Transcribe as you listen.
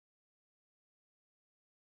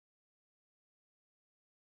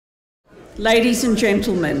Ladies and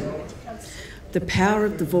gentlemen, the power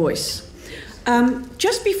of the voice.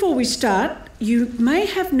 Just before we start, you may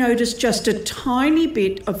have noticed just a tiny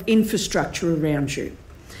bit of infrastructure around you.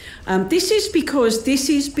 This is because this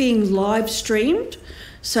is being live streamed,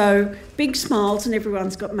 so big smiles and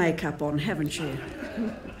everyone's got makeup on, haven't you?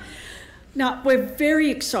 Now, we're very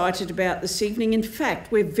excited about this evening. In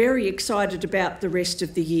fact, we're very excited about the rest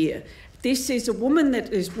of the year. This is a woman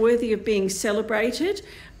that is worthy of being celebrated.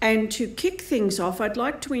 And to kick things off, I'd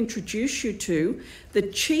like to introduce you to the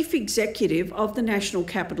Chief Executive of the National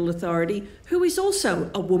Capital Authority, who is also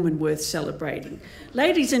a woman worth celebrating.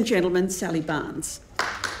 Ladies and gentlemen, Sally Barnes.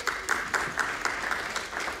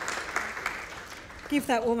 Give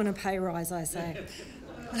that woman a pay rise, I say.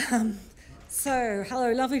 So,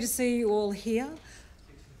 hello, lovely to see you all here.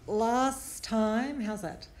 Last time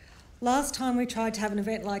we tried to have an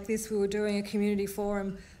event like this, we were doing a community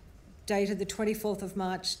forum dated the 24th of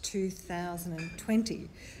March 2020.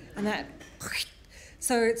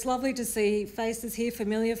 So it's lovely to see faces here,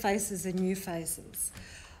 familiar faces and new faces.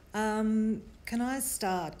 Can I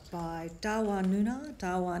start by Dawa Nuna,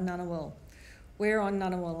 Dawa Ngunnawal. We're on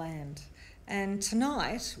Ngunnawal land. And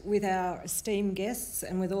tonight, with our esteemed guests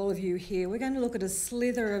and with all of you here, we're going to look at a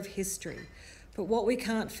slither of history. But what we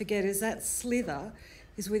can't forget is that slither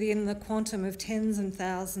is within the quantum of tens and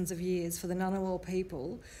thousands of years for the Ngunnawal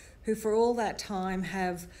people, who for all that time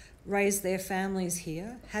have raised their families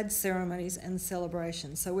here, had ceremonies and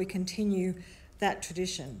celebrations. So we continue that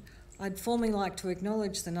tradition. I'd formally like to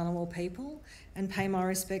acknowledge the Ngunnawal people and pay my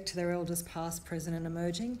respect to their elders past, present and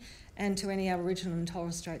emerging, and to any Aboriginal and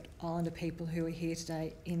Torres Strait Islander people who are here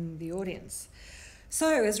today in the audience.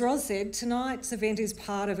 So, as Ros said, tonight's event is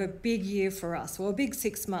part of a big year for us, or a big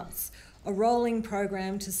 6 months, a rolling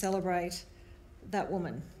program to celebrate that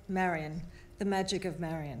woman, Marion, the magic of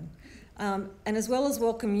Marion. And as well as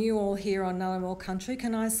welcome you all here on Ngunnawal country,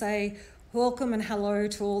 can I say welcome and hello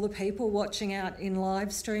to all the people watching out in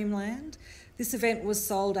Livestream land. This event was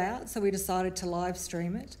sold out, so we decided to live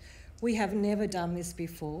stream it. We have never done this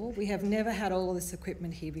before. We have never had all of this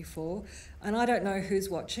equipment here before. And I don't know who's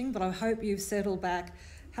watching, but I hope you've settled back,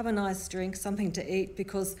 have a nice drink, something to eat,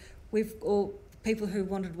 because people who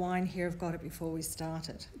wanted wine here have got it before we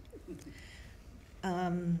started.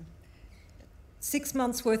 6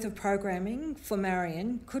 months worth of programming for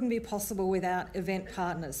Marion couldn't be possible without event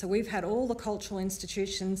partners. So we've had all the cultural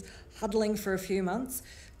institutions huddling for a few months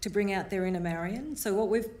to bring out their inner Marion. So what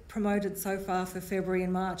we've promoted so far for February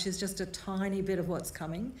and March is just a tiny bit of what's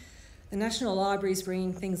coming. The National Library is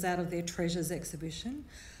bringing things out of their Treasures exhibition.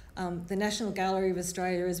 The National Gallery of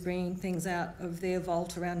Australia is bringing things out of their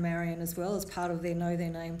vault around Marion as well as part of their Know Their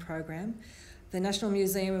Name program. The National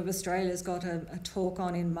Museum of Australia's got a talk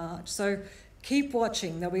on in March. So keep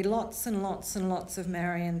watching. There'll be lots and lots and lots of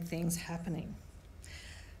Marion things happening.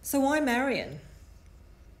 So why Marion?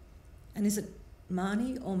 And is it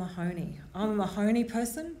Marnie or Mahoney? I'm a Mahoney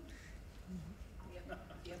person.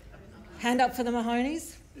 Hand up for the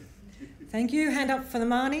Mahoneys. Thank you. Hand up for the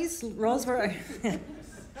Marnies. Rosborough.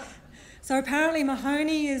 So apparently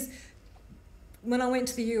Mahoney is, when I went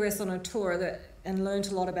to the US on a tour and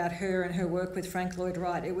learnt a lot about her and her work with Frank Lloyd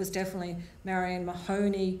Wright, it was definitely Marion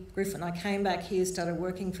Mahoney Griffin. I came back here, started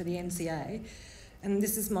working for the NCA, and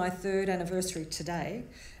this is my 3rd anniversary today.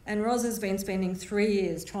 And Ros has been spending 3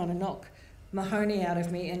 years trying to knock Mahoney out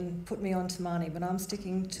of me and put me on to Marnie, but I'm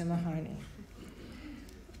sticking to Mahoney.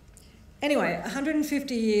 Anyway,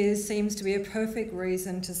 150 years seems to be a perfect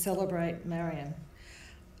reason to celebrate Marion.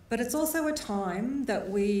 But it's also a time that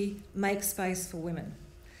we make space for women,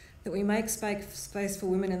 that we make space for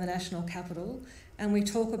women in the national capital, and we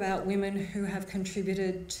talk about women who have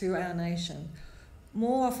contributed to our nation.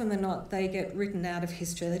 More often than not, they get written out of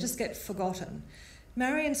history, they just get forgotten.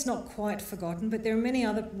 Marion's not quite forgotten, but there are many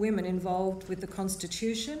other women involved with the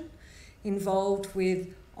Constitution, involved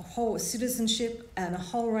with a whole citizenship and a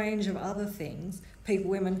whole range of other things,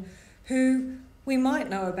 women who we might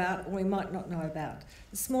know about or we might not know about.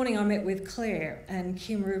 This morning I met with Claire and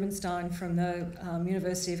Kim Rubenstein from the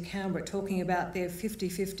University of Canberra talking about their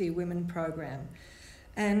 50-50 women program.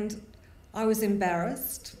 And I was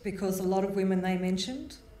embarrassed because a lot of women they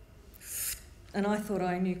mentioned, and I thought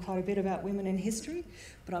I knew quite a bit about women in history,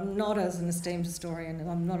 but I'm not as an esteemed historian, and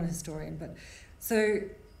I'm not a historian. But so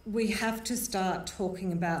we have to start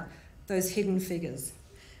talking about those hidden figures.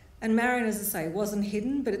 And Marion, as I say, wasn't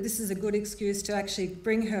hidden, but this is a good excuse to actually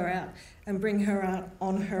bring her out and bring her out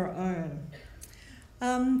on her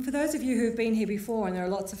own. For those of you who've been here before, and there are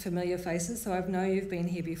lots of familiar faces, so I know you've been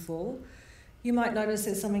here before, you might notice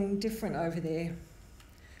there's something different over there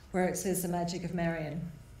where it says the magic of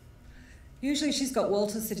Marion. Usually she's got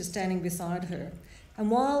Walter standing beside her. And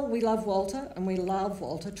while we love Walter, and we love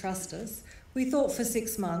Walter, trust us, we thought for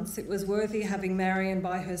 6 months it was worthy having Marion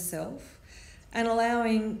by herself and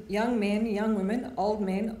allowing young men, young women, old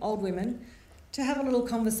women, to have a little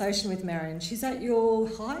conversation with Marion. She's at your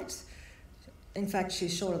height. In fact,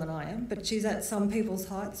 she's shorter than I am, but she's at some people's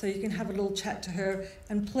height, so you can have a little chat to her,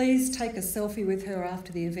 and please take a selfie with her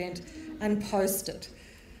after the event and post it.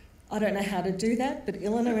 I don't know how to do that, but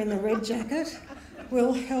Eleanor in the red jacket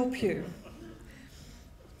will help you.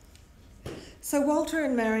 So Walter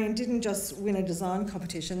and Marion didn't just win a design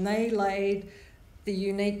competition, they laid the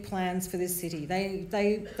unique plans for this city.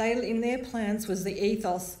 They in their plans was the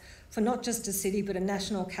ethos for not just a city but a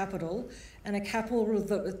national capital, and a capital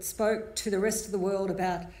that spoke to the rest of the world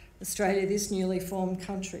about Australia, this newly formed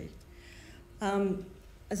country.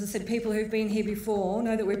 As I said, people who've been here before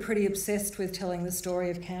know that we're pretty obsessed with telling the story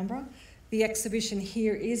of Canberra. The exhibition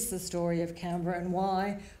here is the story of Canberra and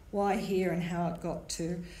why here and how it got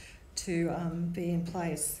to be in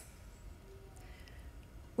place.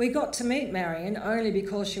 We got to meet Marion only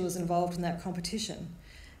because she was involved in that competition.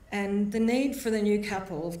 And the need for the new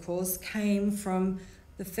capital, of course, came from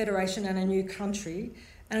the Federation and a new country,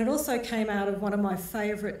 and it also came out of one of my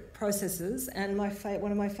favourite processes and one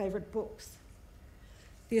of my favourite books,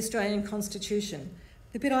 the Australian Constitution.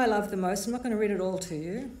 The bit I love the most, I'm not going to read it all to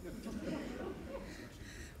you.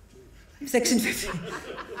 Section 50.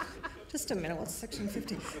 Just a minute, what's section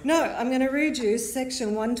 50? No, I'm going to read you section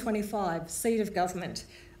 125, seat of government,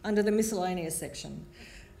 under the miscellaneous section.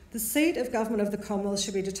 The seat of government of the Commonwealth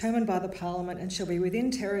shall be determined by the Parliament and shall be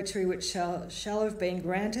within territory which shall have been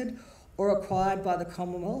granted or acquired by the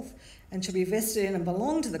Commonwealth and shall be vested in and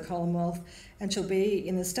belong to the Commonwealth and shall be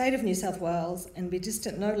in the state of New South Wales and be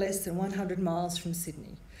distant no less than 100 miles from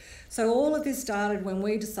Sydney. So all of this started when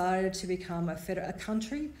we decided to become a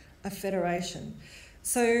country, a federation.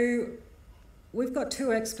 So we've got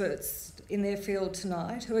two experts in their field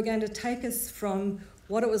tonight who are going to take us from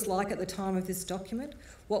what it was like at the time of this document,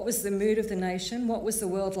 what was the mood of the nation, what was the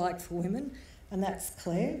world like for women, and that's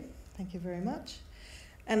Claire. Thank you very much.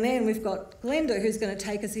 And then we've got Glenda, who's going to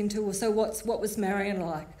take us into, so what was Marion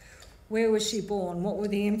like? Where was she born? What were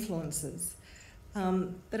the influences?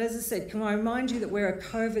 But as I said, can I remind you that we're a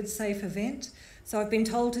COVID-safe event? So I've been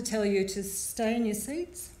told to tell you to stay in your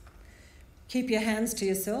seats, keep your hands to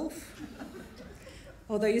yourself,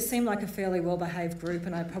 although you seem like a fairly well-behaved group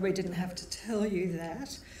and I probably didn't have to tell you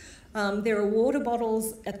that. There are water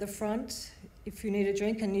bottles at the front if you need a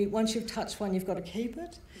drink, and once you've touched one, you've got to keep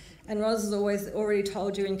it. And Roz has already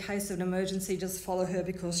told you, in case of an emergency, just follow her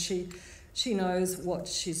because she knows what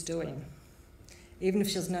she's doing, even if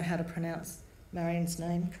she doesn't know how to pronounce Marion's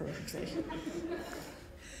name correctly.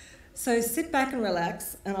 So sit back and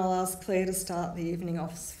relax, and I'll ask Claire to start the evening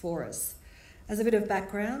off for us. As a bit of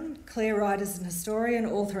background, Claire Wright is an historian,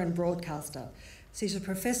 author and broadcaster. She's a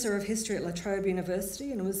Professor of History at La Trobe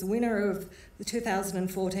University and was the winner of the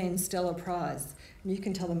 2014 Stellar Prize. And you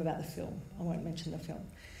can tell them about the film. I won't mention the film.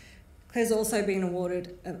 Claire's also been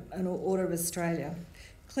awarded an Order of Australia.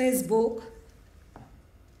 Claire's book,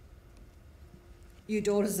 You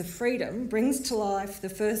Daughters of Freedom, brings to life the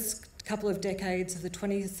first couple of decades of the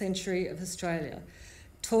 20th century of Australia.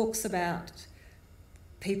 Talks about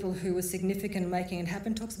people who were significant in making it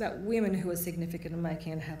happen, talks about women who were significant in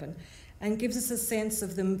making it happen, and gives us a sense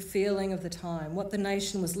of the feeling of the time, what the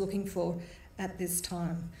nation was looking for at this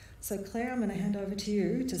time. So Claire, I'm going to hand over to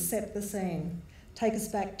you to set the scene. Take us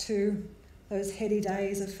back to those heady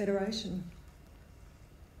days of federation.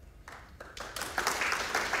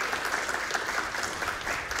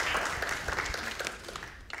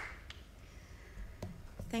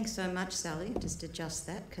 Thanks so much, Sally. Just adjust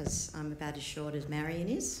that because I'm about as short as Marion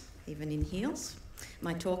is, even in heels.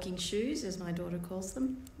 My talking shoes, as my daughter calls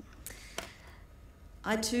them.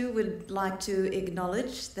 I too would like to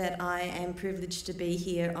acknowledge that I am privileged to be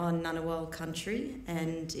here on Ngunnawal country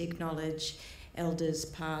and acknowledge elders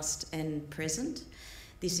past and present.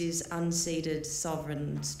 This is unceded,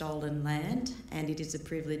 sovereign, stolen land, and it is a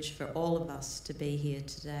privilege for all of us to be here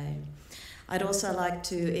today. I'd also like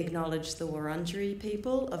to acknowledge the Wurundjeri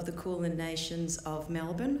people of the Kulin Nations of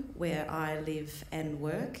Melbourne, where I live and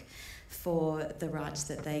work, for the rights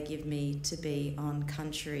that they give me to be on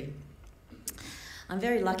country. I'm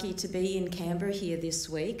very lucky to be in Canberra here this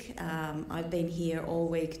week. I've been here all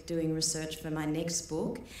week doing research for my next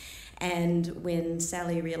book, and when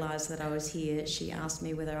Sally realised that I was here, she asked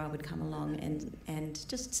me whether I would come along and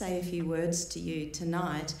just say a few words to you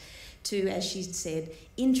tonight to, as she said,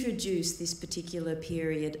 introduce this particular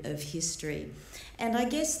period of history. And I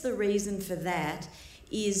guess the reason for that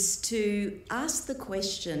is to ask the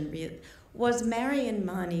question, was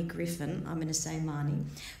Marion Griffin, I'm going to say Marnie,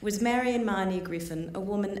 was Marion Griffin a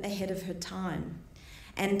woman ahead of her time?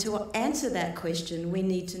 And to answer that question, we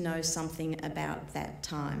need to know something about that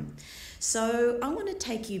time. So I want to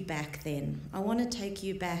take you back then. I want to take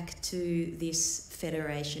you back to this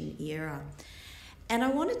Federation era. And I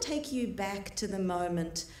want to take you back to the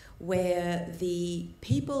moment where the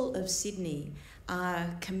people of Sydney are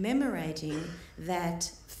commemorating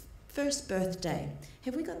that first birthday.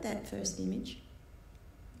 Have we got that first image?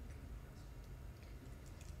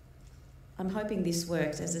 I'm hoping this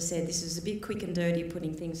works. As I said, this is a bit quick and dirty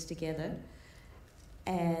putting things together.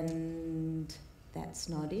 And that's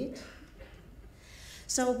not it.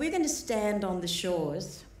 So we're going to stand on the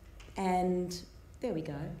shores and there we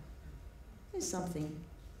go. There's something.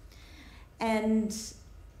 And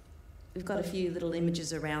we've got a few little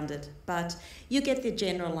images around it, but you get the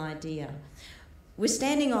general idea. We're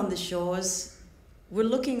standing on the shores, we're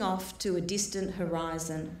looking off to a distant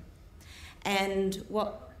horizon, and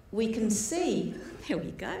what we can see, there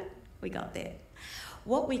we go, we got there.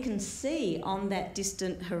 What we can see on that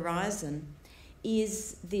distant horizon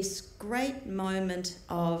is this great moment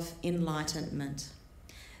of enlightenment.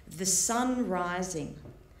 The sun rising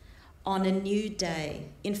on a new day,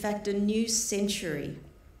 in fact, a new century.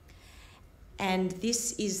 And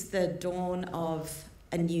this is the dawn of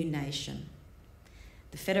a new nation.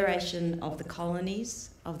 The Federation of the Colonies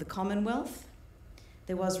of the Commonwealth.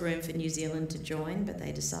 There was room for New Zealand to join, but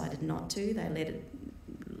they decided not to. They let it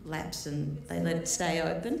lapse and they let it stay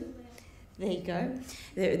open. There you go.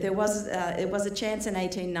 There was a chance in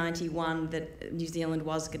 1891 that New Zealand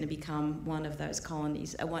was going to become one of those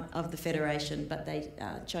colonies, one of the Federation, but they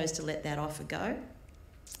chose to let that offer go.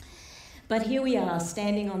 But here we are,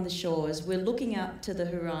 standing on the shores. We're looking up to the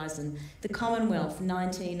horizon. The Commonwealth,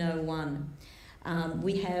 1901.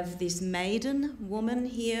 We have this maiden woman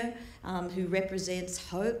here who represents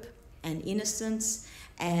hope and innocence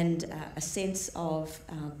and a sense of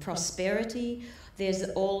prosperity. There's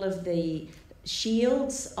all of the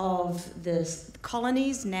shields of the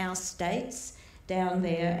colonies, now states, down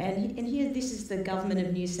there. And here, this is the Government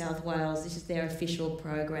of New South Wales. This is their official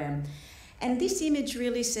program. And this image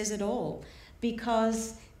really says it all,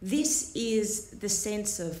 because this is the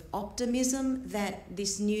sense of optimism that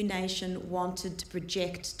this new nation wanted to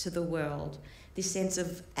project to the world. This sense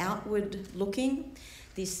of outward looking,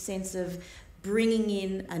 this sense of bringing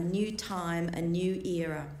in a new time, a new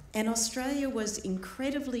era. And Australia was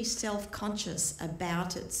incredibly self-conscious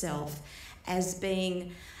about itself as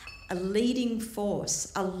being a leading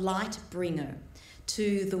force, a light bringer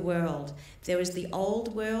to the world. There was the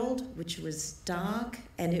old world, which was dark,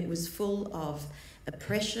 and it was full of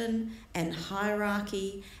oppression and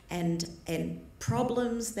hierarchy and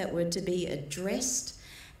problems that were to be addressed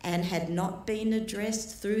and had not been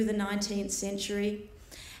addressed through the 19th century.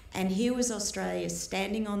 And here was Australia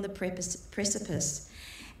standing on the precipice,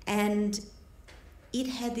 and it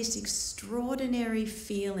had this extraordinary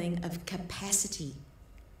feeling of capacity.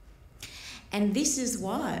 And this is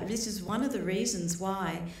one of the reasons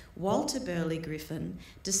why Walter Burley Griffin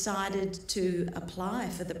decided to apply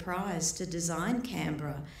for the prize to design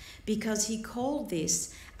Canberra, because he called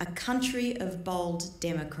this a country of bold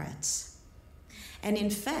democrats. And in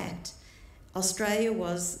fact, Australia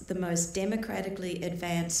was the most democratically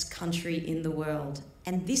advanced country in the world.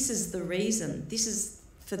 And this is the reason, this is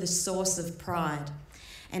for the source of pride.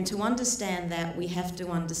 And to understand that, we have to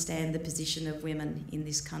understand the position of women in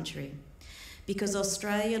this country. Because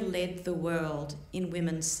Australia led the world in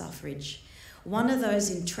women's suffrage. One of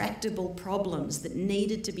those intractable problems that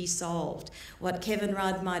needed to be solved, what Kevin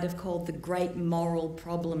Rudd might have called the great moral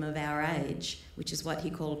problem of our age, which is what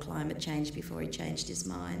he called climate change before he changed his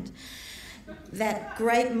mind. That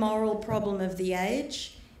great moral problem of the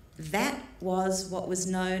age, that was what was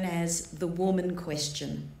known as the woman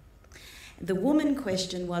question. The woman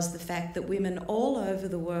question was the fact that women all over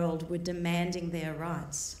the world were demanding their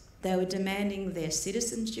rights. They were demanding their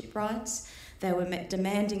citizenship rights. They were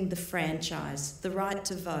demanding the franchise, the right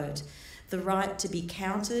to vote, the right to be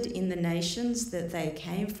counted in the nations that they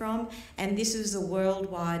came from. And this was a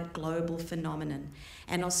worldwide global phenomenon.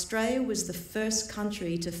 And Australia was the first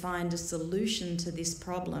country to find a solution to this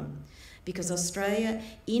problem, because Australia,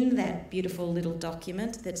 in that beautiful little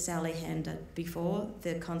document that Sally handed before,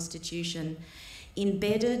 the Constitution,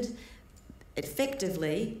 embedded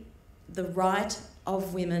effectively the right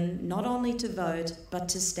of women not only to vote but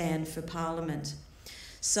to stand for Parliament.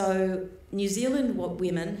 So New Zealand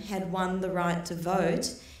women had won the right to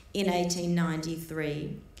vote in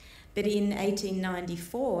 1893, But in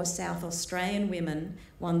 1894, South Australian women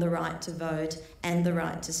won the right to vote and the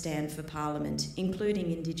right to stand for Parliament,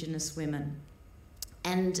 including Indigenous women.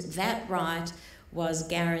 And that right was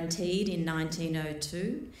guaranteed in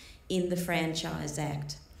 1902 in the Franchise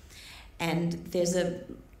Act. And there's a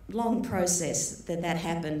long process that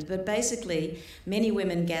happened, but basically many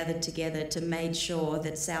women gathered together to make sure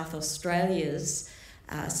that South Australia's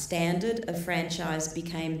standard of franchise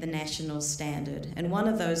became the national standard. And one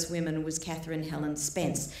of those women was Catherine Helen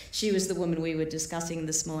Spence. She was the woman we were discussing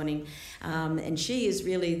this morning, and she is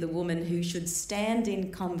really the woman who should stand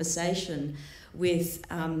in conversation with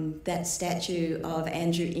that statue of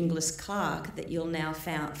Andrew Inglis Clark that you'll now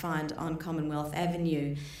find on Commonwealth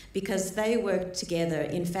Avenue, because they worked together.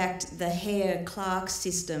 In fact, the Hare-Clark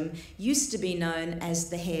system used to be known as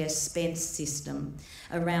the Hare-Spence system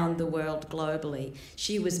around the world globally.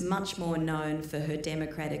 She was much more known for her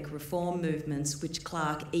democratic reform movements, which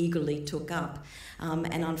Clark eagerly took up.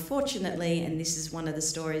 And unfortunately, and this is one of the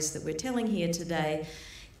stories that we're telling here today,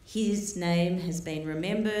 his name has been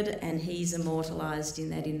remembered and he's immortalised in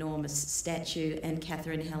that enormous statue, and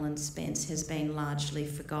Catherine Helen Spence has been largely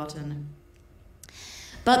forgotten.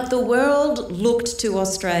 But the world looked to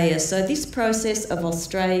Australia. So this process of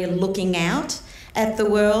Australia looking out at the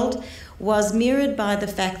world was mirrored by the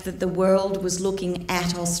fact that the world was looking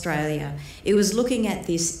at Australia. It was looking at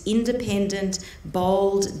this independent,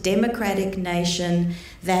 bold, democratic nation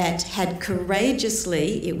that had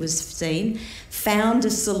courageously, it was seen, found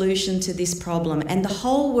a solution to this problem. And the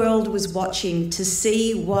whole world was watching to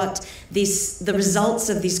see what the results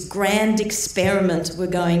of this grand experiment were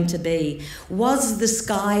going to be. Was the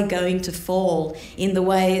sky going to fall in the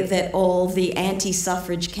way that all the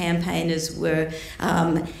anti-suffrage campaigners were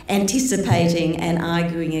anticipating and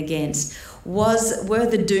arguing against? Were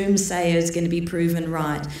the doomsayers going to be proven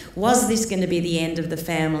right? Was this going to be the end of the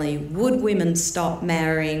family? Would women stop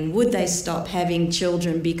marrying? Would they stop having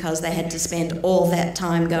children because they had to spend all that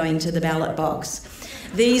time going to the ballot box?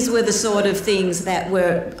 These were the sort of things that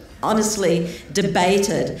were honestly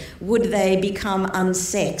debated. Would they become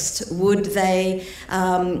unsexed? Would they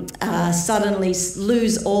suddenly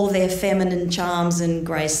lose all their feminine charms and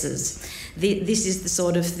graces? This is the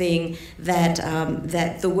sort of thing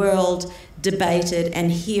that the world debated,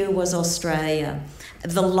 and here was Australia,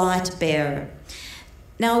 the light bearer.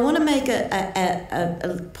 Now, I want to make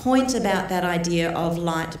a point about that idea of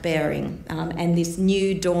light bearing and this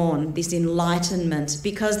new dawn, this enlightenment,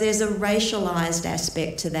 because there's a racialised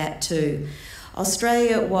aspect to that too.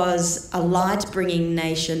 Australia was a light-bringing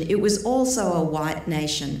nation. It was also a white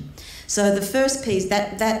nation. So the first piece,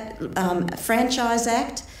 that Franchise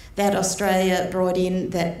Act that Australia brought in,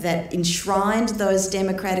 that enshrined those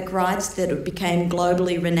democratic rights that it became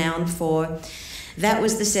globally renowned for, that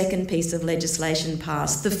was the second piece of legislation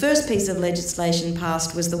passed. The first piece of legislation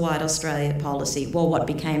passed was the White Australia policy, well, what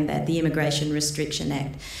became that, the Immigration Restriction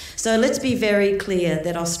Act. So let's be very clear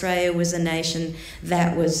that Australia was a nation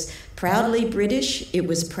that was proudly British, it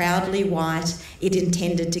was proudly white, it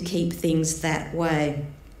intended to keep things that way.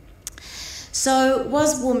 So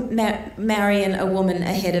was Marion a woman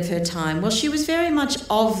ahead of her time? Well, she was very much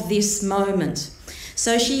of this moment.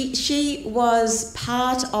 So she was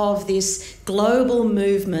part of this global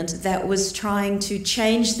movement that was trying to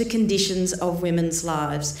change the conditions of women's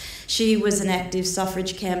lives. She was an active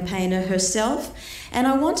suffrage campaigner herself. And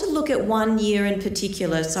I want to look at one year in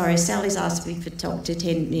particular. Sorry, Sally's asked me to talk to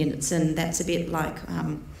 10 minutes, and that's a bit like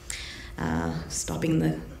stopping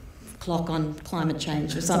the clock on climate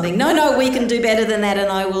change or something. No, we can do better than that,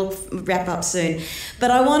 and I will wrap up soon. But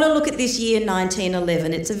I want to look at this year,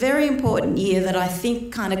 1911. It's a very important year that I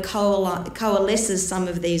think kind of coalesces some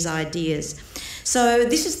of these ideas. So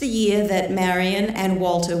this is the year that Marion and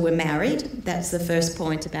Walter were married. That's the first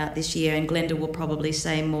point about this year, and Glenda will probably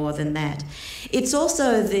say more than that. It's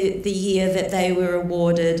also the year that they were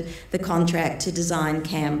awarded the contract to design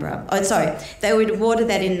Canberra. Oh, sorry, they were awarded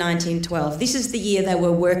that in 1912. This is the year they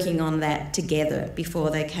were working on that together before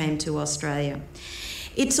they came to Australia.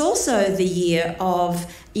 It's also the year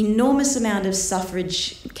of enormous amount of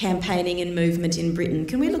suffrage campaigning and movement in Britain.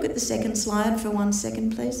 Can we look at the second slide for 1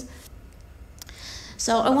 second, please?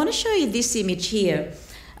 So I want to show you this image here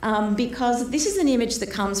because this is an image that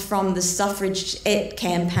comes from the suffragette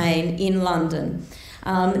campaign in London.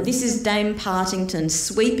 This is Dame Partington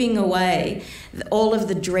sweeping away all of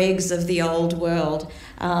the dregs of the old world.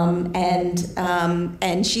 And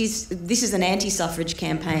this is an anti-suffrage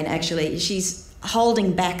campaign, actually. She's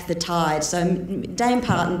holding back the tide. So Dame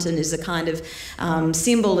Partington is a kind of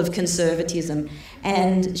symbol of conservatism,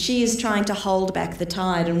 and she is trying to hold back the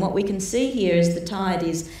tide. And what we can see here is the tide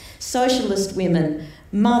is socialist women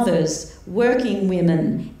mothers, working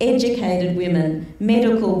women, educated women,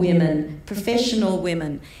 medical women, professional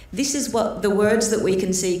women. This is what the words that we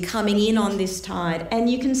can see coming in on this tide. And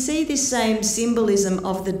you can see this same symbolism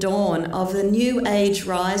of the dawn, of the new age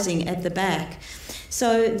rising at the back.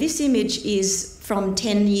 So this image is from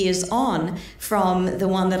 10 years on from the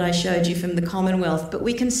one that I showed you from the Commonwealth, but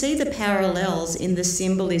we can see the parallels in the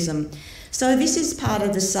symbolism. So this is part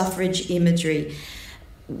of the suffrage imagery.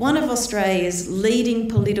 One of Australia's leading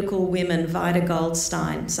political women, Vida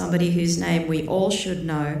Goldstein, somebody whose name we all should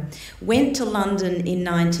know, went to London in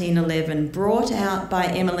 1911, brought out by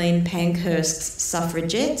Emmeline Pankhurst's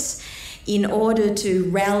suffragettes, in order to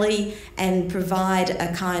rally and provide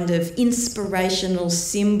a kind of inspirational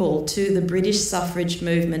symbol to the British suffrage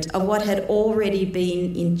movement of what had already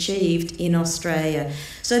been achieved in Australia.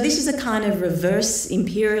 So this is a kind of reverse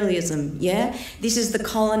imperialism, yeah? This is the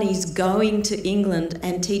colonies going to England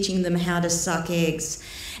and teaching them how to suck eggs.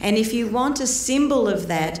 And if you want a symbol of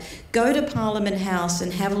that, go to Parliament House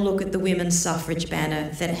and have a look at the women's suffrage banner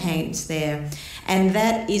that hangs there. And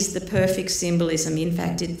that is the perfect symbolism. In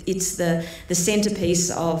fact, it's the centrepiece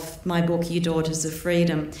of my book, You Daughters of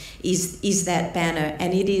Freedom, is that banner.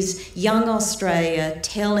 And it is young Australia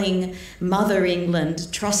telling Mother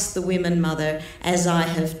England, trust the women, mother, as I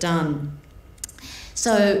have done.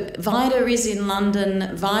 So Vida is in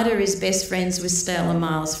London. Vida is best friends with Stella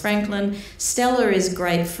Miles Franklin. Stella is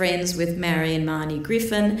great friends with Marion Marnie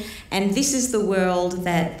Griffin. And this is the world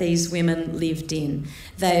that these women lived in.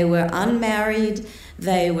 They were unmarried.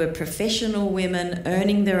 They were professional women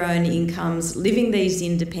earning their own incomes, living these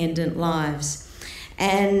independent lives.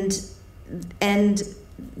 And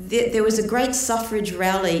there was a great suffrage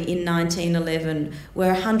rally in 1911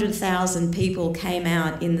 where 100,000 people came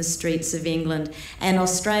out in the streets of England, and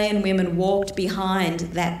Australian women walked behind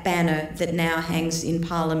that banner that now hangs in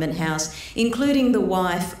Parliament House, including the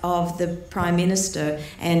wife of the Prime Minister,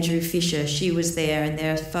 Andrew Fisher. She was there, and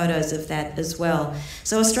there are photos of that as well.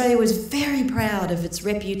 So Australia was very proud of its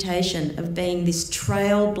reputation of being this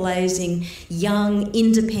trailblazing, young,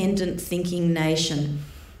 independent thinking nation.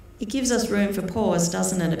 It gives us room for pause,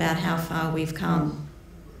 doesn't it, about how far we've come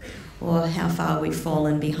or how far we've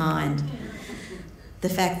fallen behind. The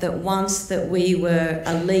fact that once that we were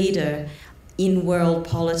a leader in world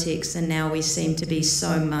politics and now we seem to be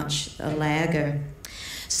so much a lagger.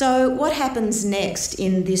 So what happens next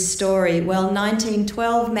in this story? Well,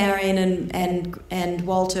 1912, Marion and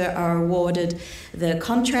Walter are awarded the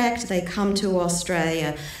contract. They come to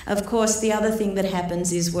Australia. Of course, the other thing that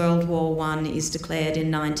happens is World War I is declared in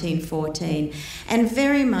 1914. And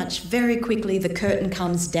very quickly, the curtain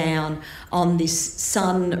comes down on this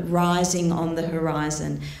sun rising on the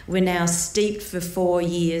horizon. We're now steeped for 4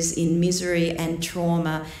 years in misery and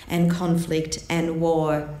trauma and conflict and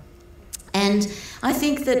war. And I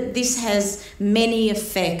think that this has many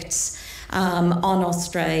effects on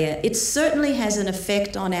Australia. It certainly has an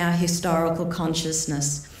effect on our historical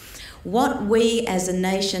consciousness. What we as a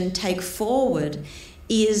nation take forward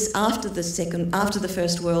is, after the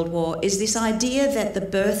First World War, is this idea that the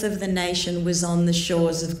birth of the nation was on the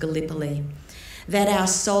shores of Gallipoli, that our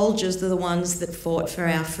soldiers are the ones that fought for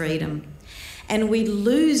our freedom. And we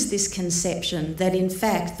lose this conception that, in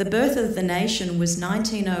fact, the birth of the nation was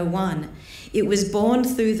 1901. It was born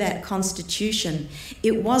through that constitution.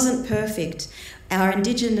 It wasn't perfect. Our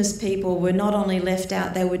Indigenous people were not only left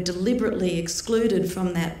out, they were deliberately excluded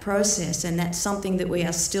from that process, and that's something that we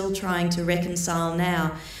are still trying to reconcile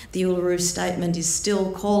now. The Uluru Statement is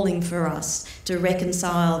still calling for us to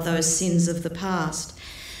reconcile those sins of the past.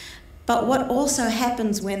 But what also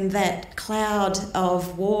happens when that cloud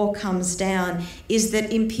of war comes down is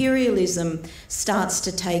that imperialism starts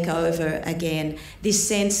to take over again, this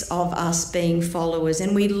sense of us being followers,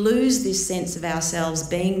 and we lose this sense of ourselves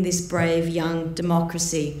being this brave young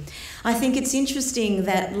democracy. I think it's interesting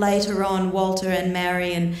that later on Walter and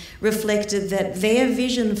Marion reflected that their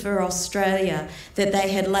vision for Australia that they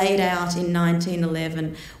had laid out in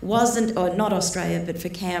 1911 wasn't, or not Australia but for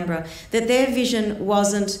Canberra, that their vision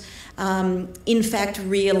wasn't in fact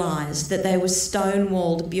realised, that they were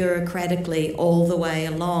stonewalled bureaucratically all the way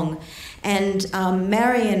along. And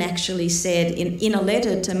Marion actually said in a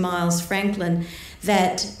letter to Miles Franklin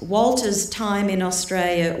that Walter's time in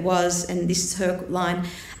Australia was, and this is her line,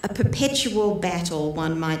 a perpetual battle,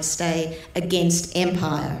 one might say, against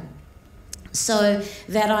empire. So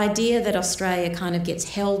that idea that Australia kind of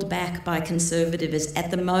gets held back by conservatives at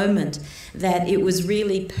the moment, that it was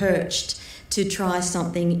really perched to try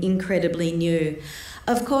something incredibly new.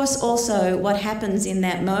 Of course, also what happens in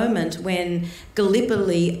that moment when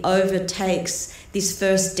Gallipoli overtakes this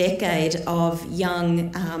first decade of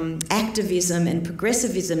young activism and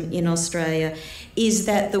progressivism in Australia is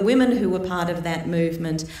that the women who were part of that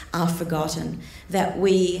movement are forgotten, that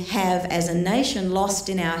we have as a nation lost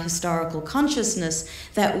in our historical consciousness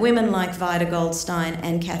that women like Vida Goldstein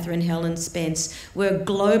and Catherine Helen Spence were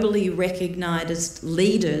globally recognised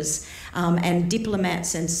leaders and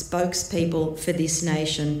diplomats and spokespeople for this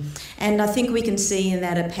nation. And I think we can see in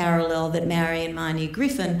that a parallel that Marion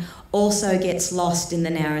Griffin also gets lost in the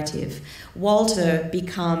narrative. Walter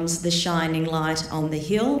becomes the shining light on the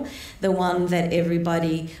hill, the one that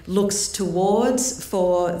everybody looks towards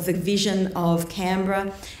for the vision of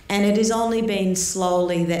Canberra, and it has only been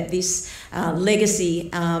slowly that this legacy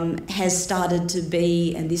has started to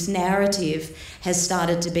be, and this narrative has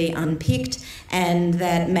started to be unpicked, and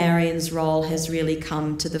that Marion's role has really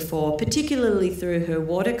come to the fore, particularly through her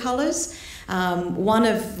watercolours. One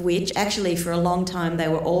of which, actually for a long time they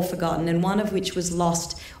were all forgotten, and one of which was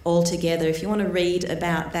lost altogether. If you want to read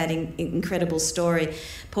about that incredible story,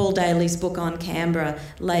 Paul Daly's book on Canberra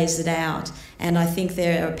lays it out, and I think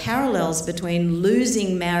there are parallels between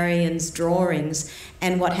losing Marion's drawings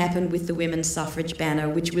and what happened with the women's suffrage banner,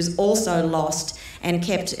 which was also lost and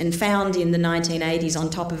kept and found in the 1980s on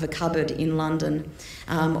top of a cupboard in London,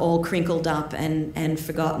 all crinkled up and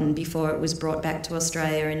forgotten before it was brought back to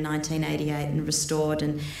Australia in 1988 and restored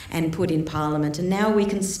and put in Parliament. And now we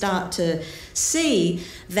can start to see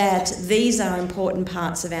that these are important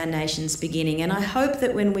parts of our nation's beginning. And I hope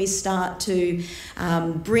that when we start to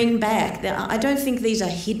bring back, I don't think these are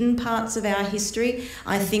hidden parts of our history.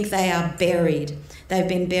 I think they are buried. They've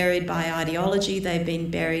been buried by ideology, they've been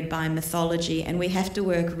buried by mythology, and we have to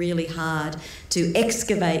work really hard to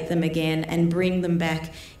excavate them again and bring them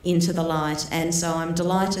back into the light. And so I'm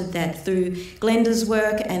delighted that through Glenda's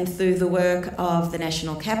work and through the work of the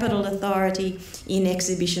National Capital Authority in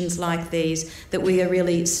exhibitions like these, that we are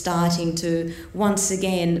really starting to once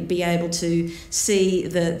again be able to see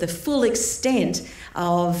the full extent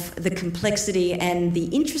of the complexity and the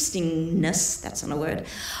interestingness, that's not a word,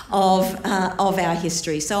 of our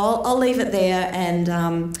history. So I'll leave it there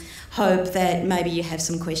and hope that maybe you have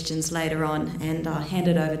some questions later on, and I'll hand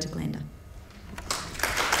it over to Glenda.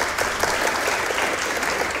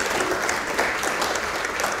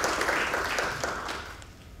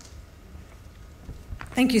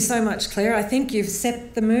 Thank you so much, Claire. I think you've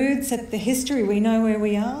set the mood, set the history. We know where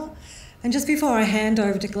we are. And just before I hand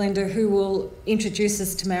over to Glenda, who will introduce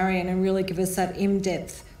us to Marion and really give us that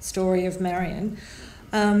in-depth story of Marion,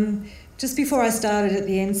 just before I started at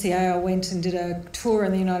the NCA, I went and did a tour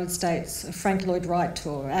in the United States, a Frank Lloyd Wright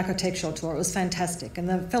tour, architectural tour. It was fantastic. And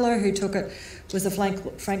the fellow who took it was a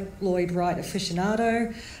Frank Lloyd Wright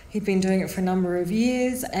aficionado. He'd been doing it for a number of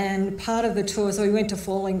years, and part of the tour, so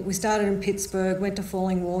we started in Pittsburgh, went to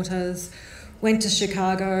Falling Waters, went to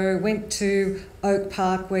Chicago, went to Oak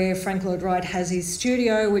Park where Frank Lloyd Wright has his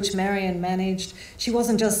studio, which Marion managed. She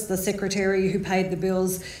wasn't just the secretary who paid the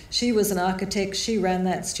bills, she was an architect, she ran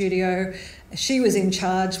that studio. She was in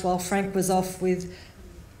charge while Frank was off.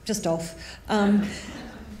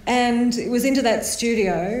 And it was into that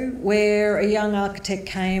studio where a young architect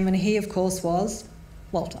came, and he of course was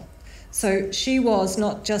Walter. So she was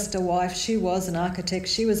not just a wife, she was an architect,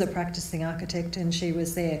 she was a practicing architect, and she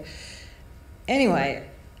was there. Anyway,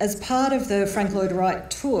 as part of the Frank Lloyd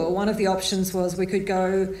Wright tour, one of the options was we could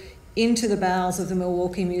go into the bowels of the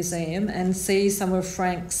Milwaukee Museum and see some of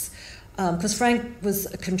Frank's, because Frank was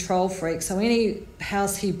a control freak, so any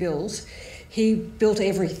house he built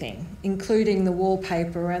everything, including the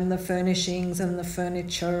wallpaper and the furnishings and the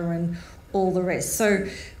furniture and all the rest. So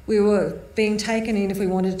we were being taken in, if we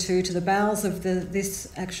wanted to the bowels of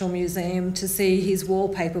this actual museum to see his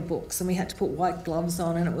wallpaper books, and we had to put white gloves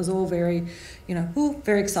on, and it was all very,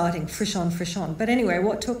 very exciting, frish on. But anyway,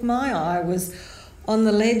 what took my eye was on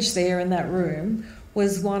the ledge there in that room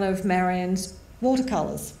was one of Marion's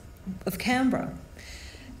watercolours of Canberra.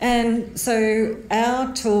 And so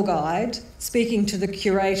our tour guide, speaking to the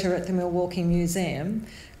curator at the Milwaukee Museum,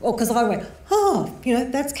 because I went,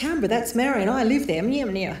 that's Canberra, that's Marion, I live there.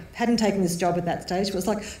 Hadn't taken this job at that stage. It was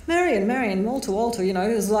like, Marion, Walter,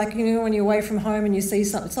 it was like, when you're away from home and you see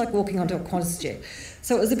something, it's like walking onto a Qantas jet.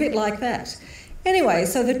 So it was a bit like that. Anyway,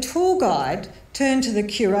 so the tour guide turned to the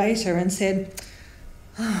curator and said,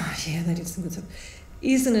 they did some good stuff.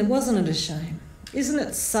 Wasn't it a shame? Isn't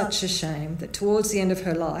it such a shame that towards the end of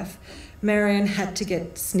her life, Marion had to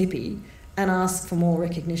get snippy and ask for more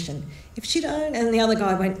recognition? If she'd only, and the other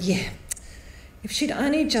guy went, if she'd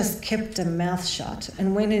only just kept her mouth shut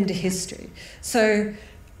and went into history. So,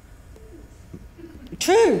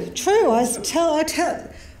 true, I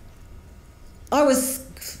was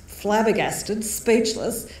flabbergasted,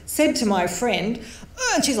 speechless, said to my friend,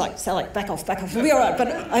 oh, and she's like, Sally, back off, it'll be all right. But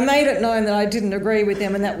I made it known that I didn't agree with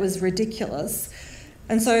them and that was ridiculous.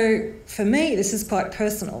 And so for me, this is quite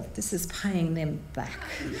personal. This is paying them back.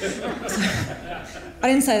 So, I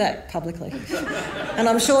didn't say that publicly. And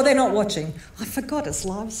I'm sure they're not watching. I forgot it's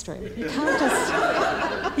live stream. You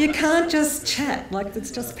can't just chat like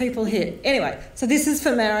it's just people here. Anyway, so this is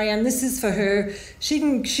for Marion, this is for her.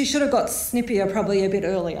 She should have got snippier probably a bit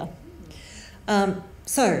earlier.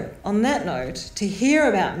 So on that note, to hear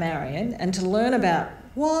about Marion and to learn about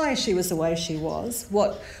why she was the way she was,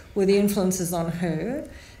 what were the influences on her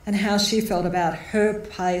and how she felt about her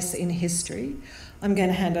place in history, I'm going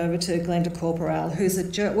to hand over to Glenda Corporal, who's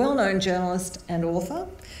a well-known journalist and author.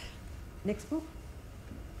 Next book.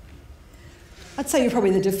 I'd say you're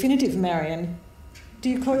probably the definitive Marion. Do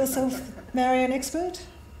you call yourself Marion expert?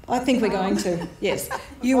 I think we're going to. Yes,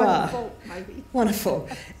 you are. Maybe. Wonderful.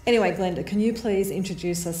 Anyway, Glenda, can you please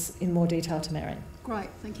introduce us in more detail to Marion? Great,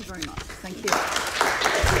 thank you very much. Thank you.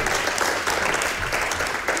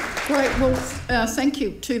 Great, well, thank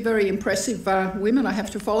you. Two very impressive women I have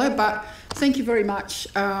to follow, but thank you very much,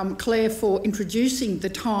 Claire, for introducing the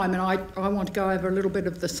time, and I want to go over a little bit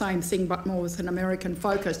of the same thing, but more with an American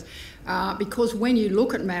focus, because when you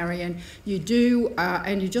look at Marion, you do,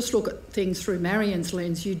 and you just look at things through Marion's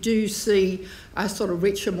lens, you do see a sort of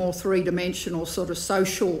richer, more three-dimensional sort of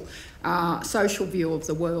social view of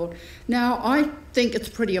the world. Now, I think it's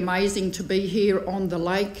pretty amazing to be here on the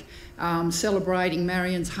lake, celebrating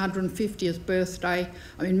Marion's 150th birthday.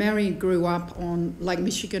 I mean, Marion grew up on Lake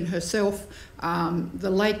Michigan herself. The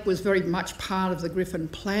lake was very much part of the Griffin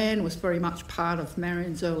plan, was very much part of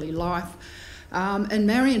Marion's early life. And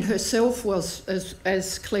Marion herself was,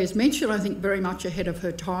 as Claire's mentioned, I think very much ahead of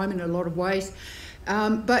her time in a lot of ways.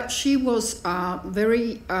 But she was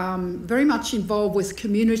very much involved with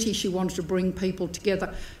community. She wanted to bring people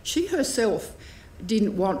together. She herself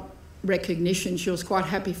didn't want recognition. She was quite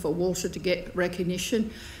happy for Walter to get recognition.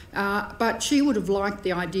 But she would have liked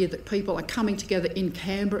the idea that people are coming together in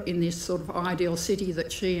Canberra in this sort of ideal city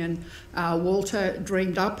that she and Walter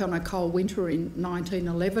dreamed up on a cold winter in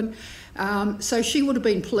 1911. So she would have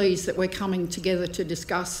been pleased that we're coming together to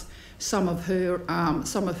discuss some of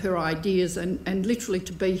her ideas and literally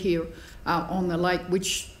to be here on the lake,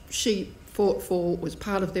 which she fought for, was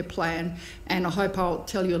part of their plan, and I hope I'll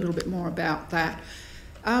tell you a little bit more about that.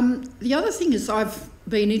 The other thing is I've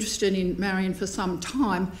been interested in Marion for some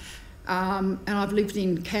time, and I've lived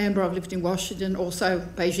in Canberra, I've lived in Washington, also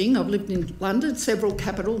Beijing, I've lived in London,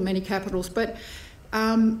 many capitals, but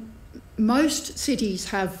most cities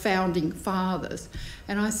have founding fathers,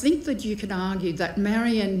 and I think that you can argue that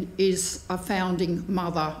Marion is a founding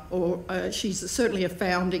mother, or she's certainly a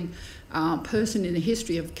founding person in the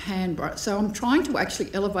history of Canberra. So I'm trying to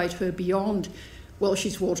actually elevate her beyond, well,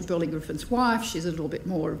 she's Walter Burley Griffin's wife, she's a little bit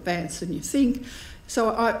more advanced than you think. So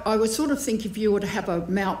I would sort of think if you were to have a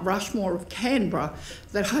Mount Rushmore of Canberra,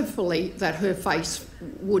 that hopefully that her face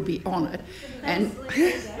would be on it. And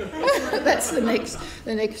that's the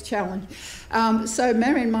next challenge. So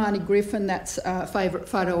Marion Marnie Griffin, that's a favourite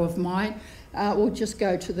photo of mine. We'll just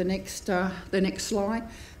go to the next slide.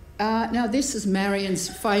 Now this is Marion's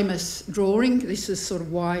famous drawing. This is sort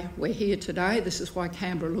of why we're here today. This is why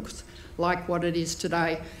Canberra looks like what it is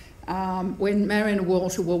today. When Marion and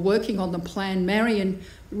Walter were working on the plan, Marion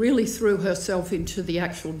really threw herself into the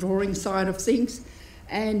actual drawing side of things,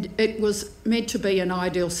 and it was meant to be an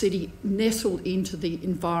ideal city nestled into the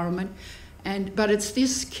environment. But it's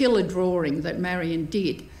this killer drawing that Marion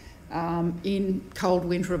did in cold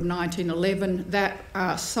winter of 1911 that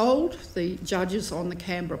sold the judges on the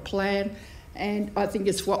Canberra plan, and I think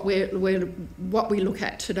it's what we look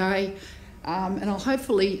at today. And I'll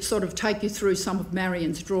hopefully sort of take you through some of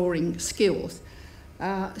Marion's drawing skills.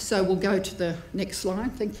 So we'll go to the next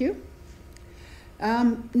slide, thank you.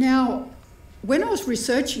 Now, when I was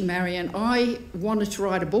researching Marion, I wanted to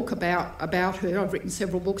write a book about her. I've written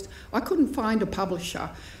several books. I couldn't find a publisher.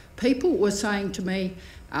 People were saying to me,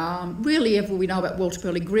 really ever we know about Walter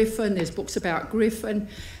Burley Griffin, there's books about Griffin.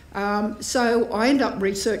 So I ended up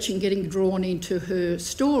researching, getting drawn into her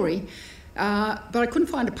story. But I couldn't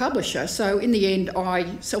find a publisher, so in the end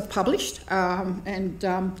I self-published and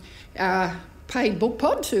paid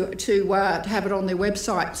BookPod to have it on their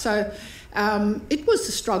website. So it was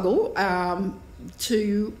a struggle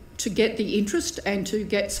to get the interest and to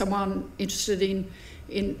get someone interested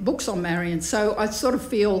in books on Marion. So I sort of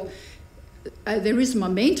feel there is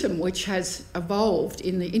momentum which has evolved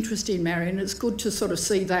in the interest in Marion. It's good to sort of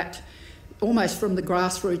see that almost from the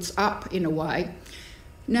grassroots up in a way.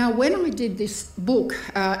 Now, when I did this book,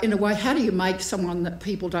 in a way, how do you make someone that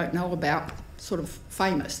people don't know about sort of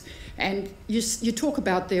famous? And you talk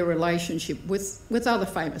about their relationship with other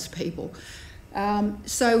famous people.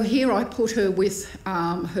 So here I put her with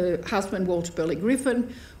her husband, Walter Burley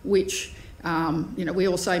Griffin, which, we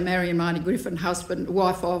all say Marion Marnie Griffin,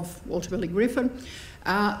 wife of Walter Burley Griffin,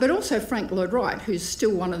 but also Frank Lloyd Wright, who's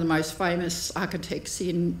still one of the most famous architects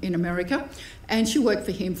in America, and she worked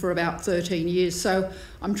for him for about 13 years. So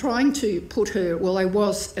I'm trying to put her, well, I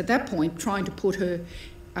was at that point trying to put her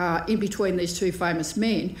in between these two famous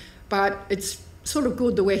men, but it's sort of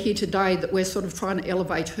good that we're here today, that we're sort of trying to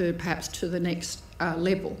elevate her perhaps to the next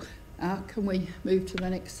level. Can we move to the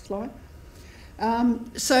next slide?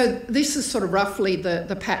 So this is sort of roughly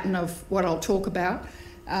the pattern of what I'll talk about.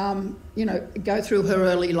 Go through her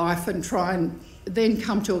early life and try and then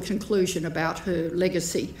come to a conclusion about her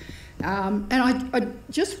legacy. And I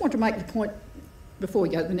just want to make the point, before we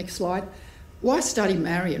go to the next slide, why study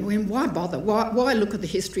Marion? Why bother? Why look at the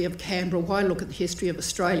history of Canberra? Why look at the history of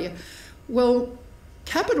Australia? Well,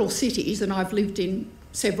 capital cities, and I've lived in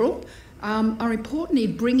several, are important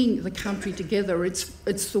in bringing the country together.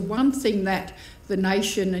 It's the one thing that the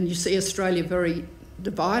nation, and you see Australia very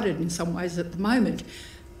divided in some ways at the moment,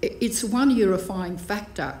 it's one unifying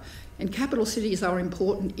factor. And capital cities are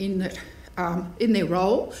important in that, in their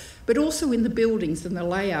role, but also in the buildings and the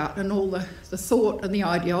layout and all the thought and the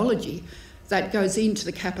ideology that goes into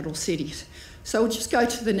the capital cities. So we'll just go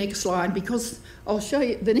to the next slide, because I'll show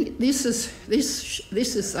you. This is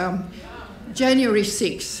January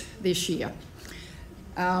 6th this year.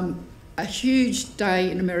 A huge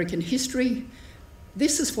day in American history.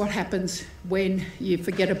 This is what happens when you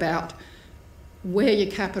forget about where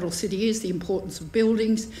your capital city is, the importance of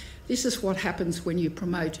buildings. This is what happens when you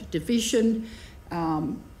promote division,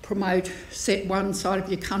 set one side of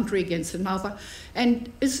your country against another.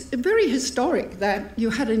 And it's very historic that you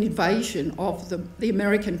had an invasion of the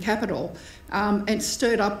American capital and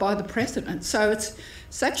stirred up by the president. So it's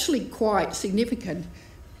actually quite significant.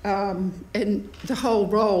 And the whole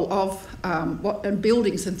role of and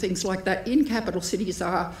buildings and things like that in capital cities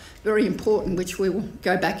are very important, which we will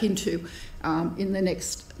go back into in the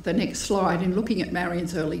next slide in looking at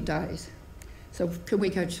Marion's early days. So can we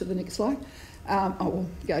go to the next slide? We'll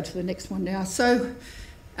go to the next one now. So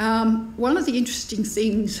one of the interesting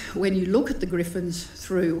things when you look at the Griffins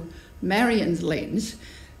through Marion's lens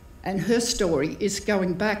and her story is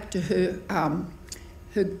going back to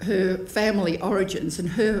her family origins, and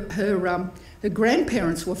her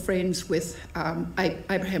grandparents were friends with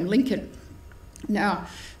Abraham Lincoln. Now,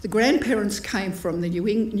 the grandparents came from the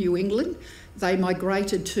New England. They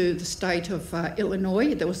migrated to the state of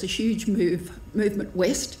Illinois. There was a huge movement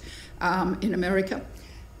west in America,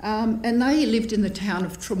 and they lived in the town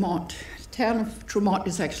of Tremont. The town of Tremont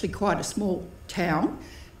is actually quite a small town.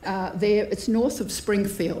 It's north of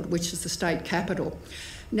Springfield, which is the state capital.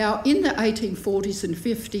 Now, in the 1840s and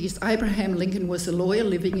 50s, Abraham Lincoln was a lawyer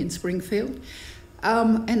living in Springfield,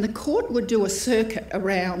 and the court would do a circuit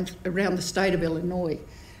around the state of Illinois.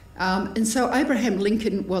 And so Abraham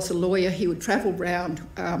Lincoln was a lawyer. He would travel around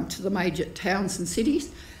to the major towns and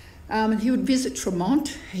cities, and he would visit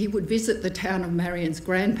Tremont. He would visit the town of Marion's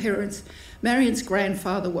grandparents. Marion's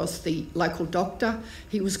grandfather was the local doctor.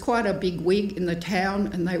 He was quite a big wig in the town,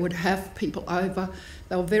 and they would have people over.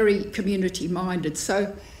 They were very community-minded.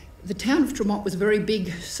 So the town of Tremont was very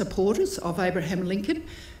big supporters of Abraham Lincoln.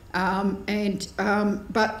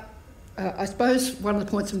 But I suppose one of the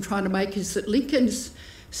points I'm trying to make is that Lincoln's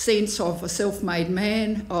sense of a self-made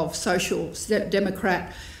man, of social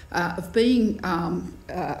democrat, of being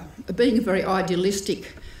a very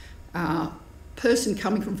idealistic person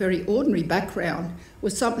coming from a very ordinary background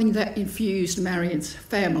was something that infused Marion's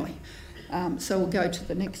family. So we'll go to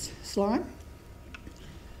the next slide.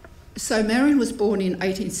 So Marion was born in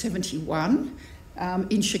 1871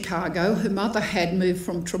 in Chicago. Her mother had moved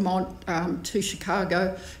from Tremont to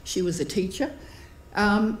Chicago. She was a teacher.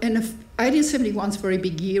 And 1871 is a very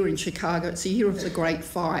big year in Chicago. It's the year of the Great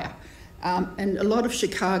Fire. And a lot of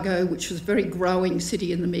Chicago, which was a very growing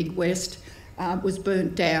city in the Midwest, was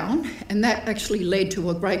burnt down. And that actually led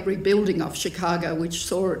to a great rebuilding of Chicago, which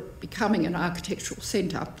saw it becoming an architectural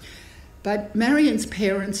centre. But Marion's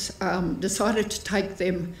parents decided to take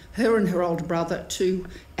her and her older brother,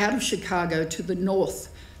 out of Chicago to the north,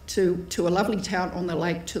 to a lovely town on the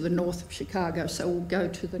lake to the north of Chicago. So we'll go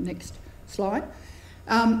to the next slide.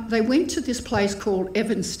 They went to this place called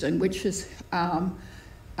Evanston, which is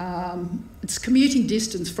it's commuting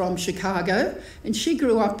distance from Chicago, and she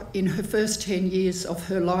grew up in her first 10 years of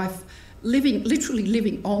her life literally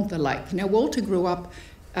living on the lake. Now, Walter grew up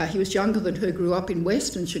he was younger than her, grew up in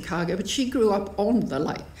Western Chicago, but she grew up on the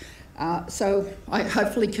lake. So I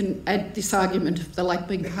hopefully can add this argument of the lake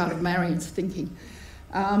being part of Marion's thinking.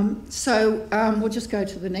 We'll just go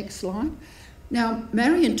to the next slide. Now,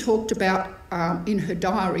 Marion talked about in her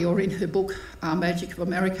diary or in her book, Magic of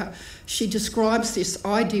America, she describes this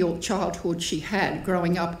ideal childhood she had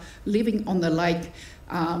growing up, living on the lake,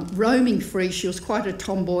 roaming free. She was quite a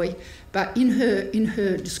tomboy, but in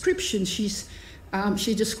her description, she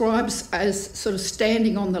describes as sort of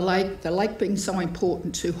standing on the lake being so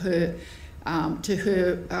important to her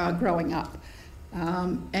growing up.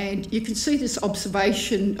 And you can see this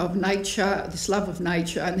observation of nature, this love of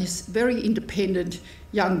nature, and this very independent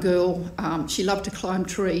young girl. She loved to climb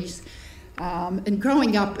trees, and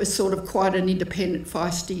growing up as sort of quite an independent,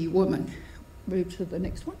 feisty woman. Move to the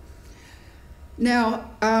next one. Now,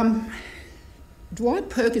 Dwight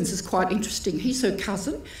Perkins is quite interesting. He's her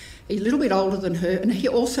cousin. He's a little bit older than her, and he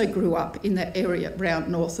also grew up in that area around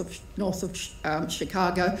north of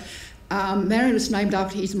Chicago. Marion was named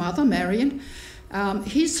after his mother, Marion.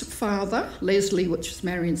 His father, Leslie, which was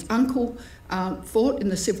Marion's uncle, fought in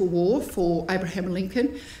the Civil War for Abraham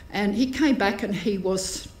Lincoln, and he came back and he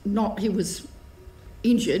was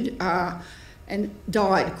injured and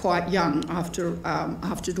died quite young after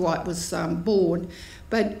Dwight was born.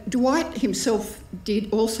 But Dwight himself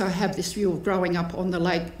did also have this view of growing up on the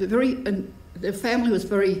lake. The family was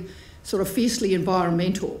very sort of fiercely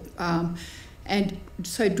environmental. And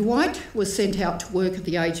so Dwight was sent out to work at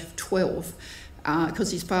the age of 12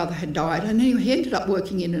 because his father had died, and he ended up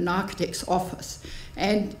working in an architect's office.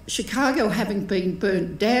 And Chicago having been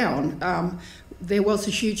burnt down, there was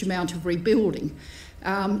a huge amount of rebuilding.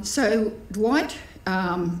 So Dwight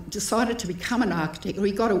decided to become an architect, or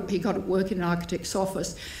he got to work in an architect's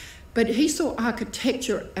office, but he saw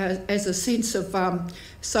architecture as a sense of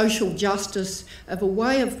social justice, of a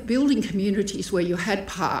way of building communities where you had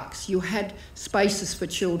parks, you had spaces for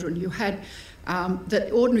children, you had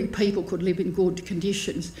that ordinary people could live in good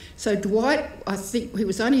conditions. So Dwight, I think he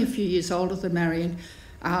was only a few years older than Marion,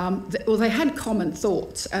 they had common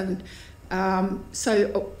thoughts, and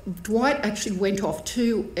so Dwight actually went off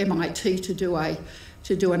to MIT to do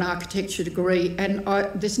an architecture degree, and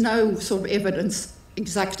there's no sort of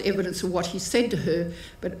exact evidence of what he said to her,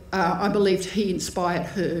 but I believe he inspired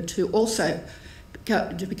her to also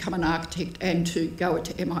to become an architect and to go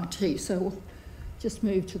to MIT. So we'll just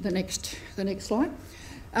move to the next slide.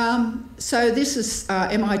 So this is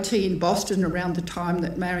MIT in Boston around the time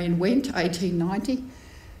that Marion went, 1890.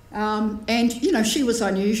 And, you know, she was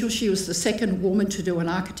unusual. She was the second woman to do an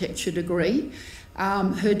architecture degree.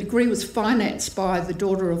 Her degree was financed by the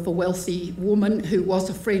daughter of a wealthy woman who was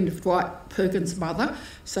a friend of Dwight Perkins' mother.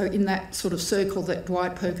 So in that sort of circle that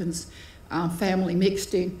Dwight Perkins' family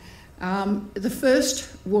mixed in. The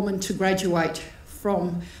first woman to graduate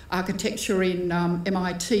from architecture in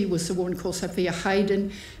MIT was a woman called Sophia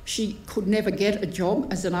Hayden. She could never get a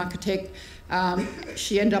job as an architect.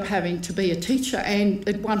 She ended up having to be a teacher, and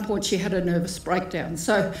at one point she had a nervous breakdown.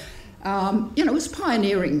 So, you know, it was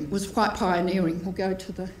pioneering, was quite pioneering. We'll go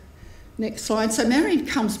to the next slide. So Marion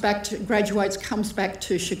graduates, comes back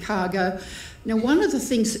to Chicago. Now, one of the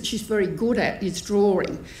things that she's very good at is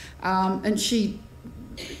drawing, and she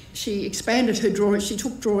expanded her drawing. She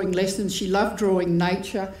took drawing lessons. She loved drawing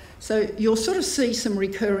nature. So you'll sort of see some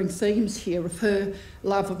recurring themes here of her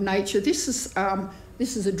love of nature. This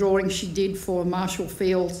is a drawing she did for Marshall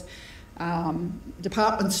Field's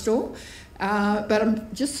department store. But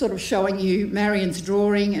I'm just sort of showing you Marion's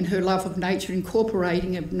drawing and her love of nature,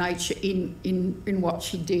 incorporating of nature in what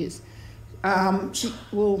she does.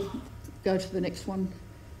 We'll go to the next one.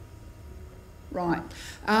 Right.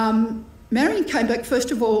 Marion came back.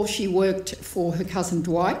 First of all, she worked for her cousin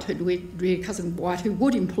Dwight, who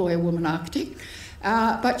would employ a woman architect.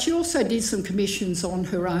 But she also did some commissions on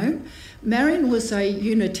her own. Marion was a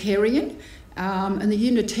Unitarian, and the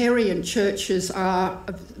Unitarian churches are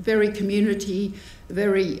very community,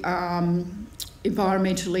 very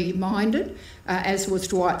environmentally minded, as was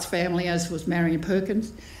Dwight's family, as was Marion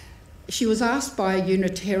Perkins. She was asked by her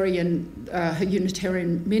Unitarian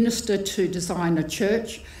minister to design a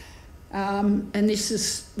church, and this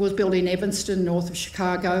was built in Evanston, north of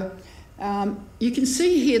Chicago. You can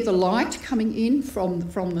see here the light coming in from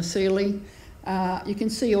the ceiling. You can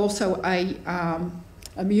see also a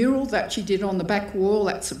mural that she did on the back wall,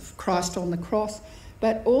 that's of Christ on the cross,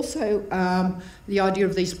 but also the idea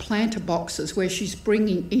of these planter boxes where she's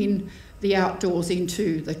bringing in the outdoors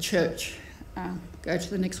into the church. Go to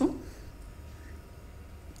the next one.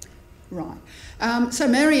 Right. So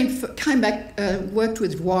Marion came back, worked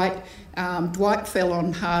with Dwight. Dwight fell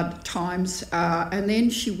on hard times, and then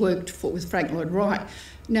she worked with Frank Lloyd Wright.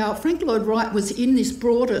 Now, Frank Lloyd Wright was in this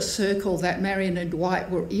broader circle that Marion and Dwight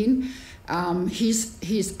were in.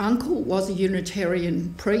 His uncle was a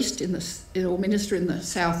Unitarian priest or minister in the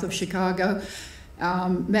south of Chicago.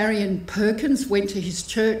 Marion Perkins went to his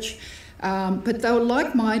church, but they were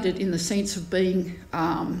like-minded in the sense of being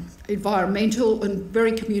environmental and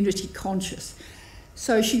very community conscious.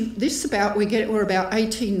 So we're about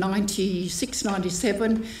 1896,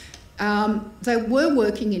 97. They were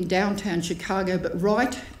working in downtown Chicago, but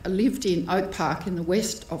Wright lived in Oak Park in the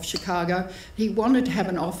west of Chicago. He wanted to have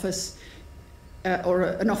an office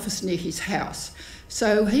an office near his house.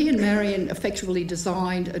 So he and Marion effectively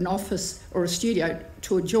designed an office or a studio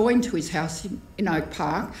to adjoin to his house in Oak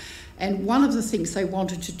Park. And one of the things they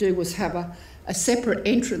wanted to do was have a separate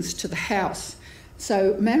entrance to the house.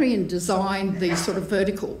 So Marion designed these sort of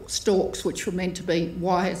vertical stalks, which were meant to be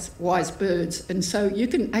wise birds. And so you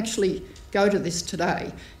can actually go to this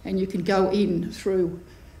today, and you can go in through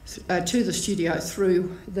to the studio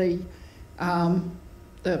through the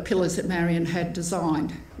pillars that Marion had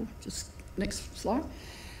designed. Just next slide.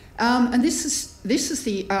 And this is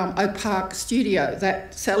the Oak Park studio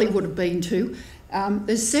that Sally would have been to.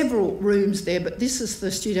 There's several rooms there, but this is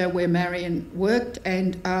the studio where Marion worked,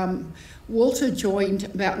 and Walter joined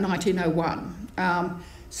about 1901.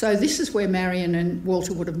 So this is where Marion and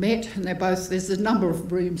Walter would have met, and there's a number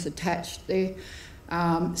of rooms attached there.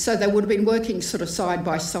 So they would have been working sort of side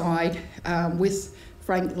by side with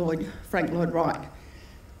Frank Lloyd Wright.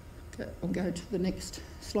 I'll go to the next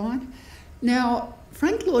slide. Now,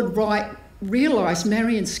 Frank Lloyd Wright realised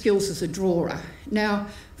Marion's skills as a drawer. Now,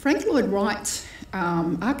 Frank Lloyd Wright's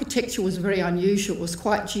architecture was very unusual. It was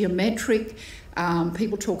quite geometric.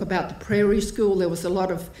 People talk about the Prairie School. There was a lot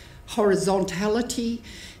of horizontality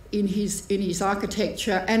in his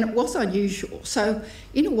architecture, and it was unusual. So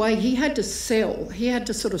in a way, he had to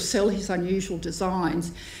sort of sell his unusual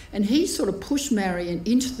designs, and he sort of pushed Marion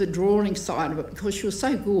into the drawing side of it because she was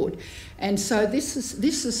so good. And so this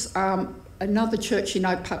is another church in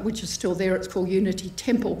Oak Park, which is still there. It's called Unity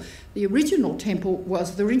Temple. The original church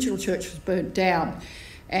was burnt down,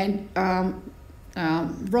 and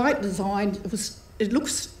Wright designed. It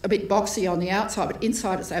looks a bit boxy on the outside, but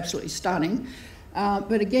inside it's absolutely stunning.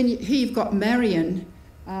 But again, here you've got Marion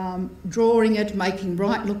drawing it, making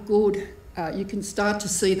Wright look good. You can start to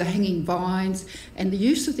see the hanging vines and the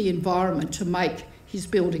use of the environment to make his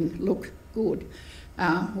building look good.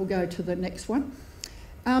 We'll go to the next one.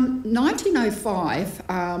 1905,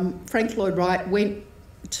 Frank Lloyd Wright went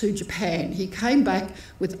to Japan. He came back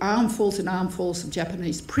with armfuls and armfuls of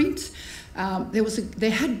Japanese prints.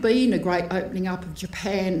 There had been a great opening up of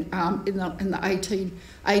Japan in the 1880s,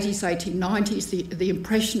 1890s. The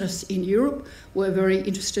Impressionists in Europe were very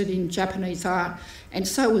interested in Japanese art, and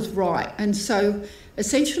so was Wright. And so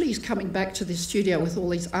essentially he's coming back to this studio with all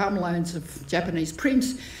these armloads of Japanese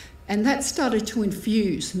prints, and that started to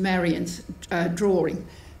infuse Marion's drawing.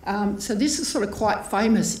 So this is sort of quite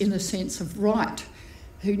famous in the sense of Wright,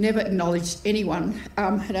 who never acknowledged anyone,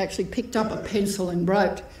 had actually picked up a pencil and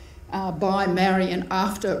wrote by Marion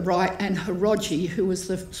after Wright and Hiroji, who was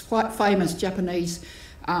the quite famous Japanese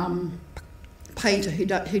painter who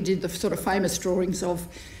did the sort of famous drawings of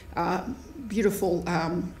beautiful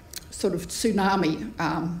sort of tsunami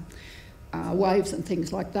waves and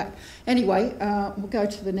things like that. Anyway, we'll go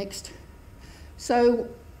to the next. So,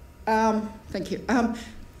 thank you.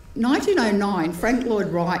 1909, Frank Lloyd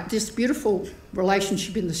Wright, this beautiful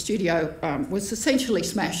relationship in the studio was essentially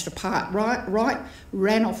smashed apart. Wright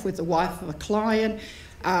ran off with the wife of a client.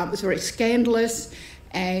 It was very scandalous,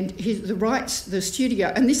 and the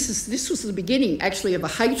studio, and this was the beginning actually of a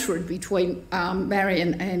hatred between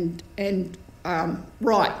Marion and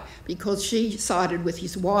Wright, because she sided with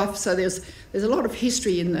his wife. So there's a lot of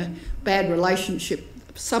history in the bad relationship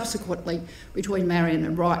subsequently between Marion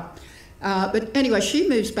and Wright. But anyway, she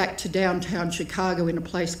moves back to downtown Chicago in a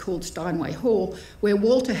place called Steinway Hall, where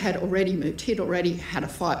Walter had already moved. He'd already had a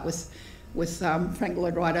fight with Frank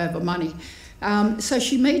Lloyd Wright over money. So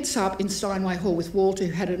she meets up in Steinway Hall with Walter,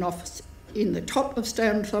 who had an office in the top of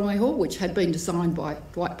Steinway Hall, which had been designed by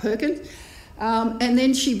Dwight Perkins. And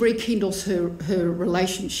then she rekindles her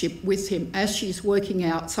relationship with him as she's working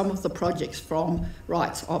out some of the projects from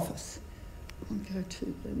Wright's office. I'll go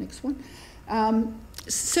to the next one.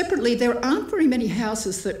 Separately, there aren't very many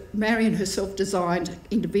houses that Marion herself designed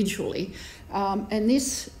individually, and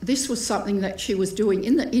this was something that she was doing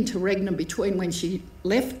in the interregnum between when she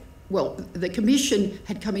left. Well, the commission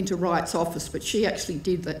had come into Wright's office, but she actually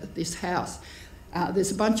did this house.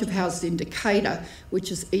 There's a bunch of houses in Decatur,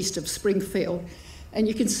 which is east of Springfield. And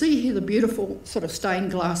you can see here the beautiful sort of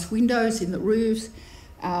stained glass windows in the roofs.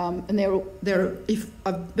 And if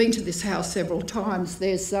I've been to this house several times,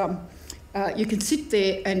 there's you can sit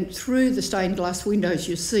there and through the stained glass windows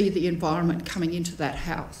you see the environment coming into that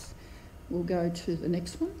house. We'll go to the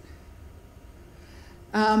next one.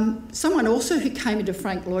 Someone also who came into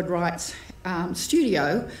Frank Lloyd Wright's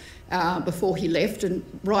studio before he left, and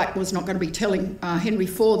Wright was not going to be telling Henry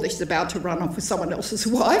Ford that he's about to run off with someone else's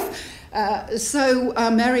wife. So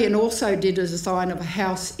Marion also did a design of a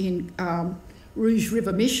house in Rouge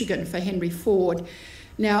River, Michigan for Henry Ford.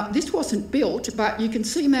 Now, this wasn't built, but you can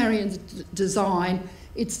see Marion's design.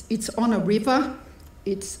 It's on a river,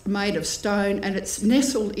 it's made of stone, and it's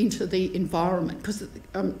nestled into the environment, because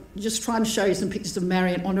I'm just trying to show you some pictures of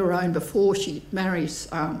Marion on her own before she marries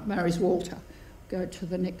Walter. Go to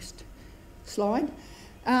the next slide.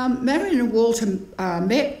 Marion and Walter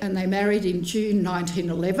met and they married in June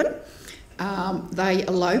 1911. They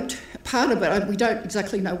eloped. Part of it, we don't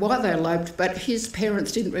exactly know why they eloped, but his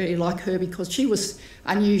parents didn't really like her because she was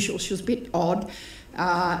unusual. She was a bit odd.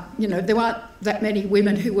 You know, there weren't that many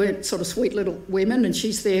women who weren't sort of sweet little women, and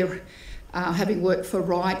she's there having worked for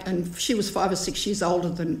Wright, and she was 5 or 6 years older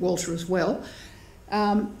than Walter as well.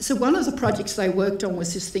 So one of the projects they worked on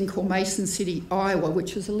was this thing called Mason City, Iowa,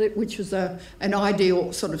 which was an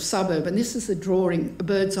ideal sort of suburb. And this is a drawing, a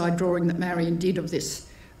bird's eye drawing that Marion did of this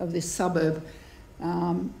suburb.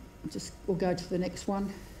 We'll go to the next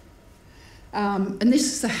one. And this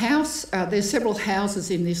is the house. There's several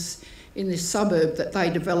houses in this suburb that they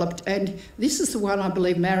developed, and this is the one I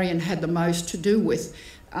believe Marion had the most to do with.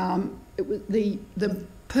 It was the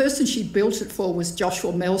person she built it for was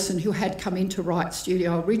Joshua Melson, who had come into Wright's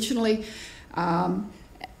studio originally. And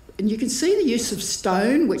you can see the use of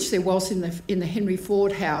stone, which there was in the Henry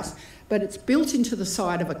Ford house, but it's built into the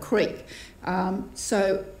side of a creek.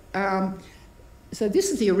 So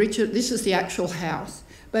this is the original. This is the actual house.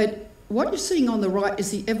 But what you're seeing on the right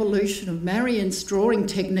is the evolution of Marion's drawing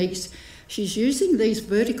techniques. She's using these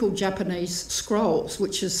vertical Japanese scrolls,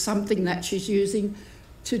 which is something that she's using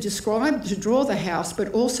to draw the house,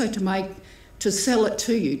 but also to sell it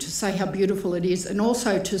to you, to say how beautiful it is, and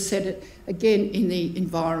also to set it again in the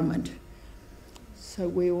environment. So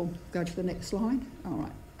we will go to the next slide. All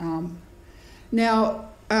right. Now,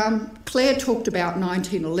 Claire talked about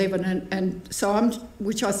 1911, and so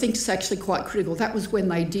which I think is actually quite critical. That was when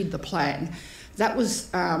they did the plan. That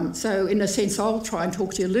was, so in a sense, I'll try and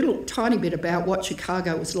talk to you a little tiny bit about what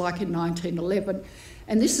Chicago was like in 1911.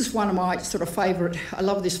 And this is one of my sort of favourite, I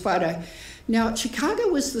love this photo. Now, Chicago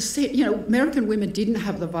was American women didn't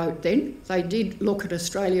have the vote then. They did look at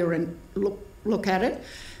Australia and look at it.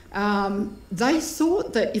 They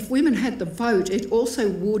thought that if women had the vote, it also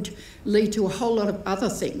would lead to a whole lot of other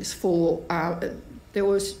things. There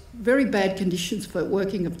was very bad conditions for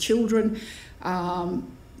working of children.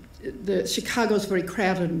 Chicago was very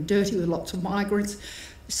crowded and dirty with lots of migrants.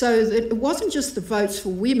 So that it wasn't just the votes for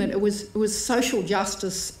women; it was social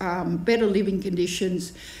justice, better living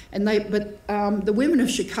conditions, the women of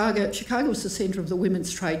Chicago was the centre of the women's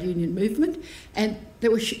trade union movement, and it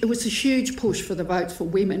was a huge push for the votes for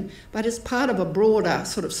women, but as part of a broader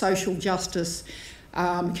sort of social justice,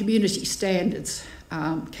 community standards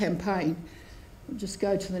campaign. We'll just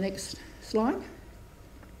go to the next slide.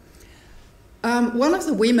 One of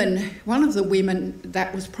the women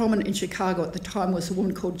that was prominent in Chicago at the time was a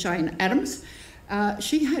woman called Jane Addams.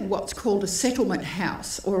 She had what's called a settlement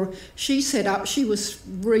house, or she was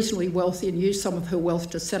reasonably wealthy and used some of her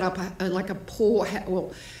wealth to set up a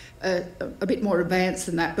bit more advanced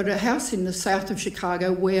than that, but a house in the south of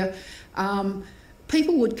Chicago where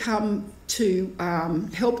people would come to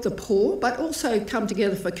help the poor, but also come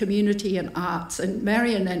together for community and arts. And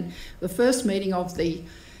Marion, and the first meeting of the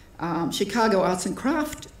Chicago Arts and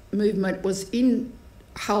Craft movement was in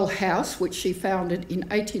Hull House, which she founded in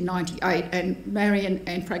 1898, and Marion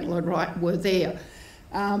and Frank Lloyd Wright were there.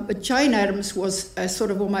 But Jane Addams was a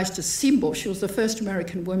sort of almost a symbol. She was the first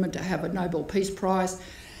American woman to have a Nobel Peace Prize.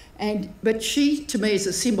 But she, to me, is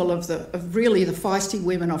a symbol of really the feisty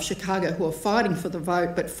women of Chicago who are fighting for the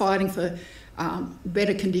vote, but fighting for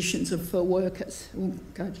better conditions for workers. We'll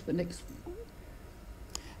go to the next one.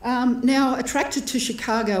 Now, attracted to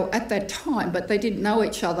Chicago at that time, but they didn't know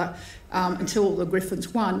each other until the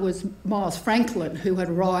Griffins won, was Miles Franklin, who had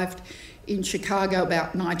arrived in Chicago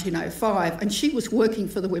about 1905, and she was working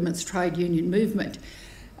for the women's trade union movement.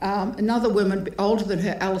 Another woman older than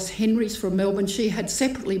her, Alice Henrys from Melbourne, she had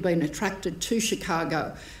separately been attracted to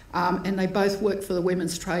Chicago, and they both worked for the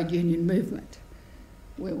women's trade union movement.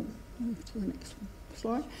 We'll move to the next one.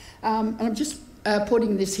 slide. And I'm just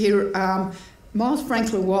putting this here. Miles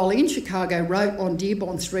Franklin, while in Chicago, wrote on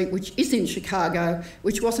Dearborn Street, which is in Chicago,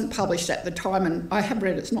 which wasn't published at the time, and I have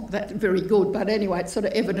read it's not that very good, but anyway, it's sort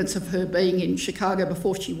of evidence of her being in Chicago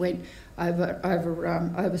before she went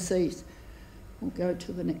overseas. We'll go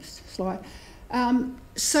to the next slide.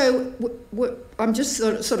 So I'm just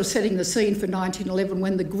sort of setting the scene for 1911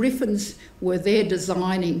 when the Griffins were there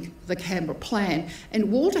designing the Canberra plan,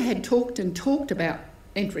 and Walter had talked about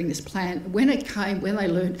entering this plan. When they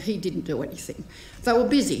learned, he didn't do anything. They were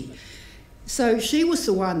busy. So she was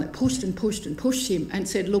the one that pushed and pushed and pushed him and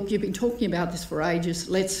said, look, you've been talking about this for ages,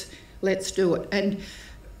 let's do it. And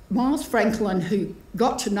Miles Franklin, who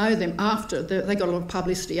got to know them after, they got a lot of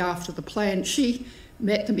publicity after the plan, she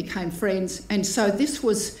met them, became friends. And so this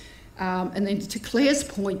was, and then to Claire's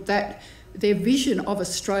point, that their vision of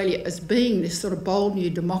Australia as being this sort of bold new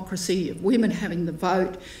democracy of women having the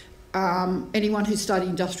vote. Anyone who studied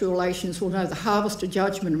industrial relations will know the Harvester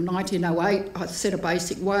Judgment of 1908 set a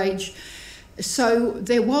basic wage. So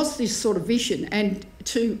there was this sort of vision, and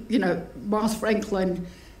Miles Franklin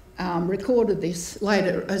recorded this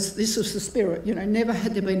later as this was the spirit. Never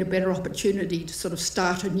had there been a better opportunity to sort of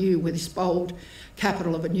start anew with this bold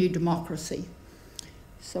capital of a new democracy.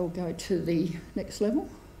 So we'll go to the next level.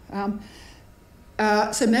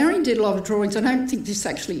 So Marion did a lot of drawings. I don't think this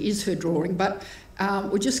actually is her drawing, but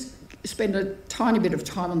we'll just spend a tiny bit of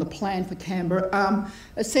time on the plan for Canberra.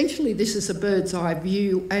 Essentially, this is a bird's eye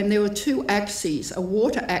view, and there were two axes, a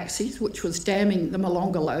water axis, which was damming the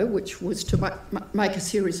Molonglo, which was to make a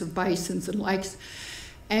series of basins and lakes,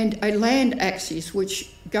 and a land axis,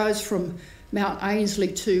 which goes from Mount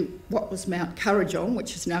Ainslie to what was Mount Kurrajong,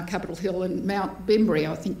 which is now Capitol Hill, and Mount Bimberi,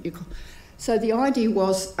 I think you call. So the idea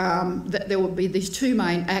was that there would be these two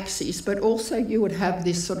main axes, but also you would have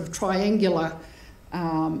this sort of triangular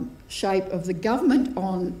shape of the government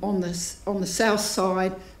on the south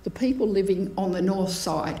side, the people living on the north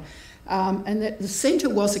side, and that the centre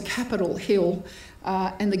was a Capitol Hill,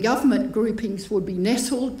 and the government groupings would be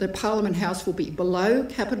nestled. The Parliament House will be below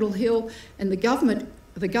Capitol Hill, and the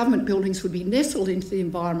government buildings would be nestled into the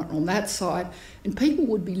environment on that side, and people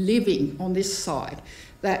would be living on this side.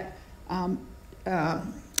 That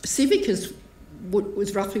Civic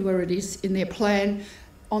was roughly where it is in their plan.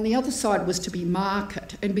 On the other side was to be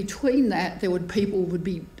market, and between that citizens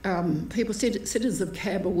of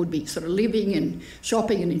Canberra would be sort of living and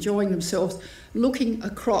shopping and enjoying themselves, looking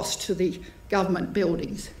across to the government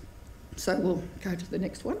buildings. So we'll go to the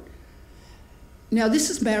next one. Now this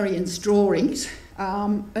is Marion's drawings,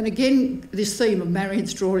 and again this theme of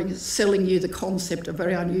Marion's drawing is selling you the concept, a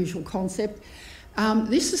very unusual concept.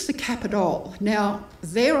 This is the Capitol. Now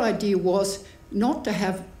their idea was not to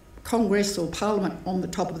have Congress or Parliament on the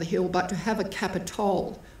top of the hill, but to have a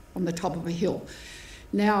Capitol on the top of a hill.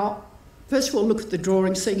 Now, first of all, look at the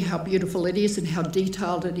drawing, seeing how beautiful it is and how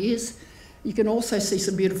detailed it is. You can also see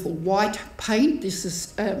some beautiful white paint. This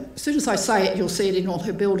is, as soon as I say it, you'll see it in all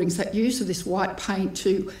her buildings, that use of this white paint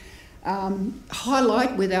to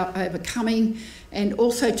highlight without overcoming, and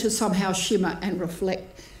also to somehow shimmer and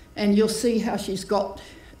reflect. And you'll see how she's got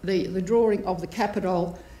the drawing of the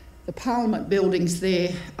Capitol, the Parliament buildings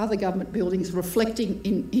there, other government buildings reflecting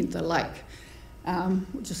in the lake.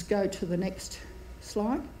 We'll just go to the next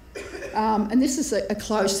slide. And this is a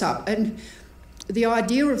close-up. And the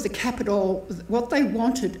idea of the Capitol, what they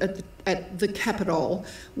wanted at the Capitol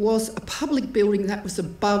was a public building that was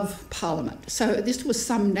above Parliament. So this was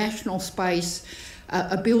some national space,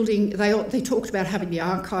 a building. They talked about having the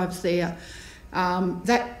archives there.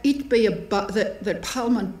 That it be that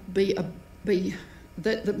Parliament be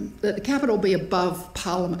that the Capitol be above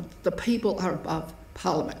Parliament. The people are above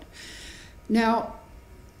Parliament. Now,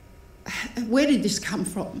 where did this come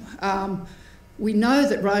from? We know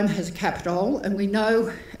that Rome has a Capitol, and we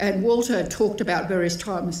know, and Walter talked about various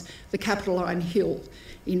times, the Capitoline Hill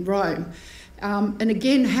in Rome. And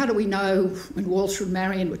again, how do we know, when Walter and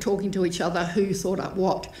Marion were talking to each other, who thought up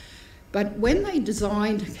what? But when they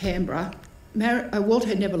designed Canberra, Walter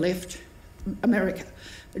had never left America,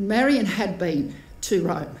 and Marion had been to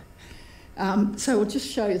Rome. So we'll just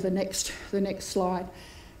show you the next slide.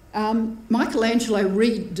 Michelangelo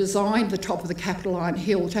redesigned the top of the Capitoline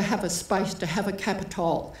Hill to have a space, to have a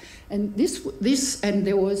Capitol. And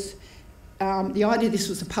there was the idea this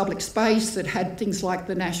was a public space that had things like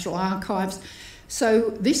the National Archives.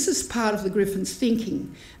 So this is part of the Griffin's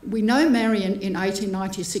thinking. We know Marion in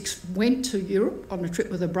 1896 went to Europe on a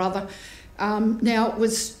trip with her brother. Now,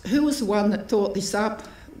 who was the one that thought this up?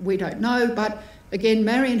 We don't know, but again,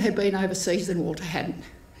 Marion had been overseas and Walter hadn't.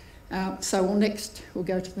 So we'll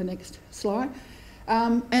go to the next slide.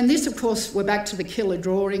 And this, of course, we're back to the killer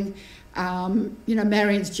drawing. You know,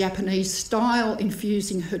 Marion's Japanese style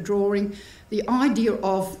infusing her drawing. The idea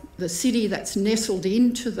of the city that's nestled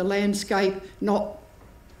into the landscape, not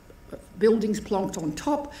buildings plonked on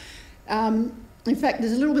top. In fact,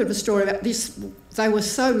 there's a little bit of a story about this. They were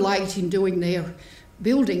so late in doing their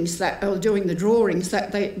buildings, or doing the drawings,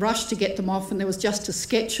 that they rushed to get them off, and there was just a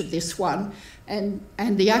sketch of this one, and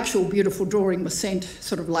the actual beautiful drawing was sent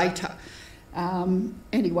sort of later.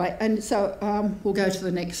 Anyway, and so we'll go to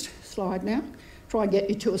the next slide now. Try and get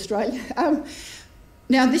you to Australia.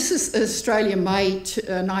 Now, this is Australia, May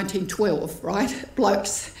 1912, right?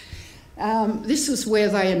 Blokes. This is where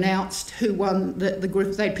they announced who won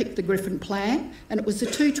they picked the Griffin plan, and it was a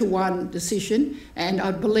 2-to-1 decision, and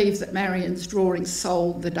I believe that Marion's drawings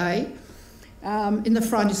sold the day. In the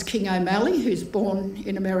front is King O'Malley, who's born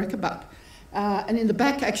in America, and in the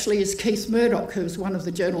back actually is Keith Murdoch, who was one of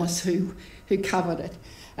the journalists who covered it.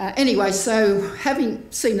 Anyway, so having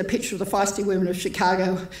seen the picture of the feisty women of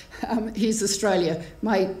Chicago, here's Australia,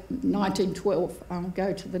 May 1912. I'll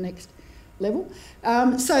go to the next level.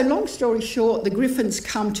 So long story short, the Griffins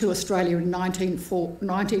come to Australia in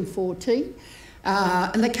 1914,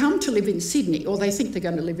 and they come to live in Sydney, or they think they're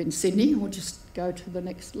going to live in Sydney. We'll just go to the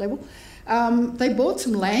next level. They bought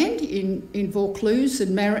some land in Vaucluse,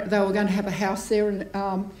 and they were going to have a house there, and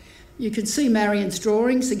you can see Marion's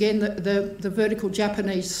drawings, again, the vertical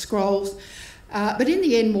Japanese scrolls. But in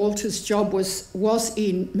the end, Walter's job was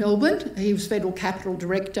in Melbourne. He was Federal Capital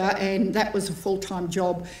Director, and that was a full-time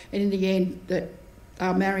job. And in the end,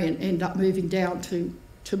 Marion ended up moving down to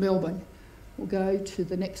Melbourne. We'll go to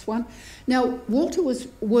the next one. Now, Walter was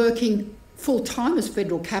working full-time as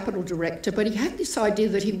Federal Capital Director, but he had this idea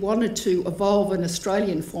that he wanted to evolve an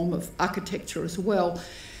Australian form of architecture as well.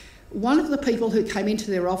 One of the people who came into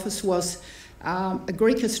their office was a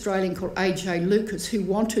Greek Australian called A.J. Lucas, who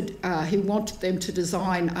wanted them to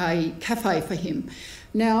design a cafe for him.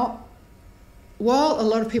 Now, while a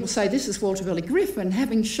lot of people say this is Walter Burley Griffin,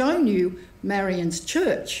 having shown you Marion's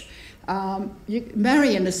church,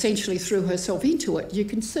 Marion essentially threw herself into it. You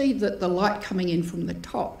can see that the light coming in from the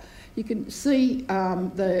top. You can see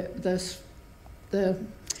the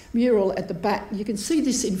mural at the back. You can see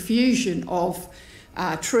this infusion of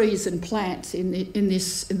trees and plants in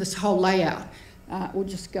this whole layout. We'll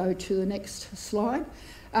just go to the next slide.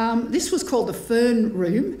 This was called the Fern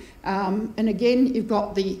Room, and again you've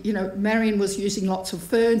got Marion was using lots of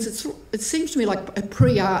ferns. It seems to me like a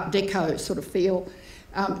pre-Art Deco sort of feel.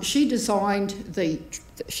 She designed the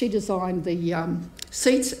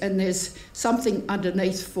seats, and there's something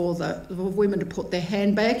underneath for the women to put their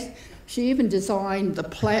handbags. She even designed the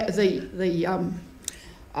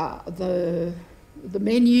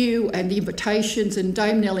menu and the invitations, and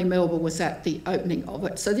Dame Nellie Melba was at the opening of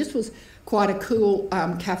it. So this was quite a cool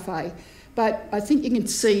cafe. But I think you can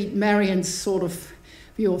see Marion's sort of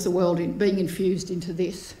view of the world being infused into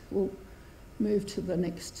this. We'll move to the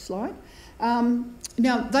next slide.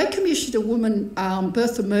 Now, they commissioned a woman,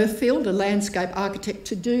 Bertha Murfield, a landscape architect,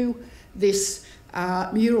 to do this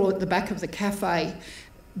mural at the back of the cafe.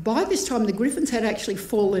 By this time, the Griffins had actually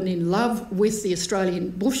fallen in love with the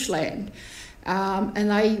Australian bushland. And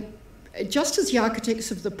they, just as the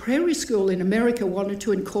architects of the Prairie School in America wanted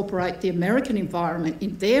to incorporate the American environment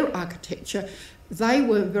in their architecture, they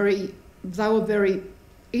were very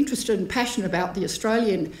interested and passionate about the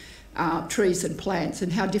Australian trees and plants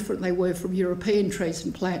and how different they were from European trees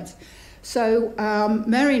and plants. So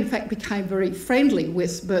Marion, in fact, became very friendly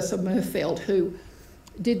with Bertha Murfield, who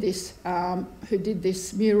did this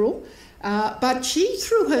mural. But she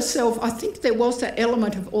threw herself, I think there was that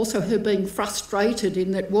element of also her being frustrated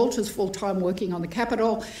in that Walter's full-time working on the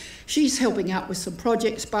Capitol. She's helping out with some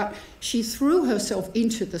projects, but she threw herself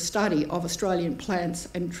into the study of Australian plants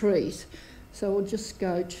and trees. So we'll just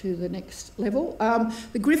go to the next level.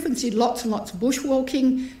 The Griffins did lots and lots of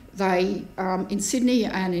bushwalking. They, in Sydney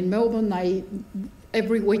and in Melbourne,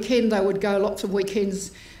 every weekend they would go, lots of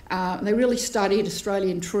weekends. They really studied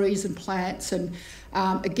Australian trees and plants, and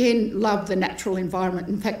again, loved the natural environment.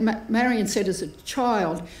 In fact, Marion said as a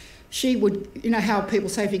child, she would, you know how people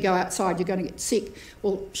say if you go outside you're going to get sick.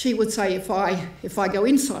 Well, she would say if I go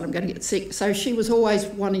inside I'm going to get sick. So she was always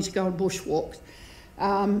wanting to go on bushwalks.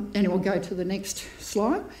 And we'll go to the next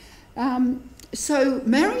slide. So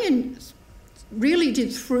Marion really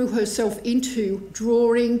threw herself into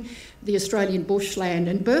drawing the Australian bushland,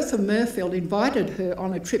 and Bertha Murfield invited her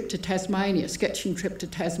on a trip to Tasmania, sketching trip to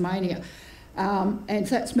Tasmania. And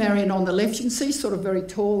that's Marion on the left. You can see sort of very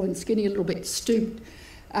tall and skinny, a little bit stooped.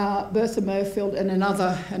 Bertha Murfield and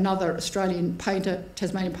another Australian painter,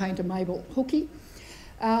 Tasmanian painter, Mabel Hookey.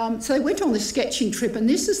 So they went on this sketching trip, and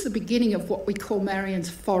this is the beginning of what we call Marion's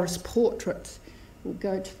forest portraits. We'll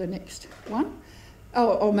go to the next one.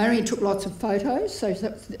 Oh, Marion took lots of photos,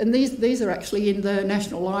 and these are actually in the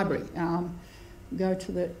National Library. Go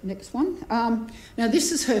to the next one. Now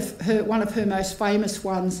this is her one of her most famous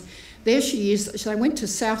ones. There she is. They went to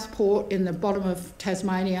Southport in the bottom of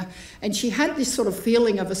Tasmania, and she had this sort of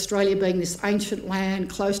feeling of Australia being this ancient land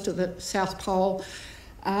close to the South Pole.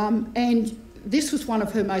 And this was one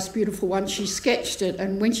of her most beautiful ones. She sketched it,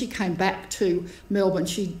 and when she came back to Melbourne,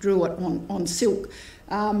 she drew it on silk.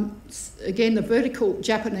 Again, the vertical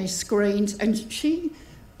Japanese screens, and she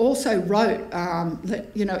also wrote that,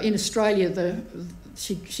 you know, in Australia,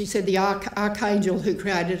 she said the archangel who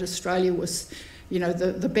created Australia was, you know,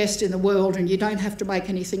 the best in the world, and you don't have to make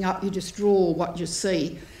anything up, you just draw what you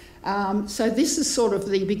see. So this is sort of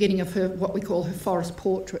the beginning of her, what we call her forest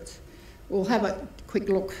portraits. We'll have a quick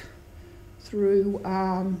look through.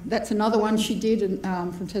 That's another one she did, and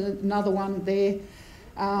another one there.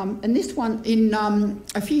 And this one,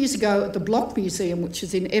 a few years ago at the Block Museum, which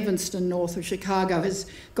is in Evanston, north of Chicago, has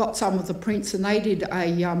got some of the prints, and they did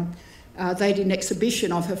an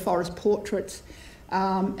exhibition of her forest portraits.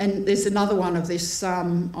 And there's another one of this.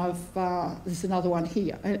 There's another one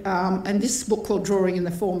here, and this book called Drawing in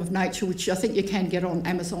the Form of Nature, which I think you can get on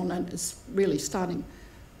Amazon, and it's really stunning.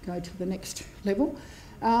 Go to the next level.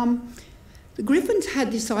 The Griffins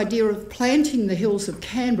had this idea of planting the hills of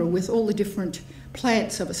Canberra with all the different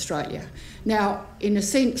plants of Australia. Now, in a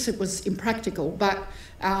sense, it was impractical, but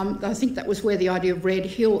I think that was where the idea of Red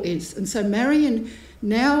Hill is. And so Marion,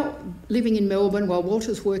 now living in Melbourne while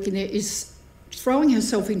Walter's working there, is throwing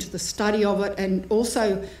herself into the study of it, and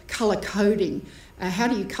also colour coding. How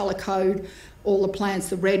do you colour code all the plants,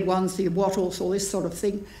 the red ones, the wattles, all this sort of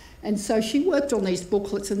thing? And so she worked on these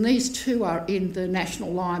booklets, and these two are in the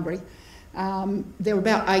National Library. There were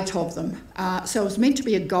about 8 of them. So it was meant to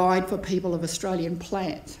be a guide for people of Australian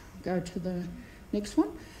plants. Go to the next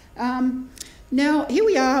one. Now, here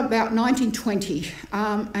we are about 1920,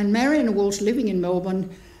 and Marion and Walter living in Melbourne,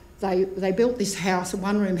 they built this house, a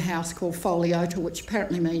one-room house called Foliota, which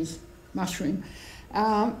apparently means mushroom.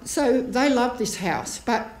 So they loved this house,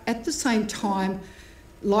 but at the same time,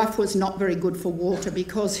 life was not very good for Walter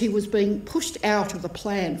because he was being pushed out of the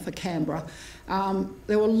plan for Canberra.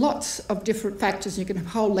 There were lots of different factors. You can have a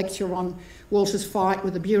whole lecture on Walter's fight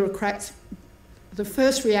with the bureaucrats. The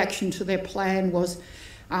first reaction to their plan was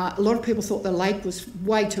a lot of people thought the lake was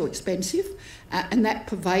way too expensive, and that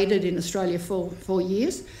pervaded in Australia for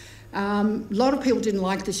years. A lot of people didn't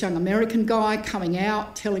like this young American guy coming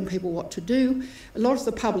out, telling people what to do. A lot of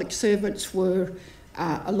the public servants were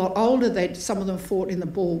a lot older. Some of them fought in the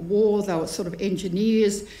Boer War. They were sort of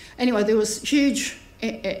engineers. Anyway, there was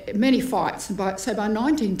many fights. So by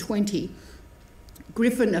 1920,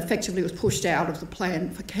 Griffin effectively was pushed out of the plan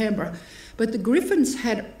for Canberra. But the Griffins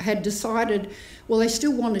had decided, well, they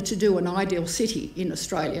still wanted to do an ideal city in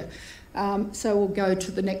Australia. So we'll go to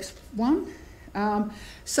the next one.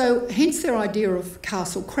 So hence their idea of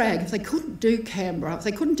Castle Crag. If they couldn't do Canberra, if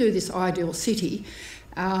they couldn't do this ideal city,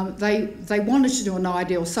 they wanted to do an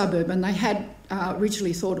ideal suburb, and they had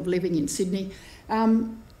originally thought of living in Sydney.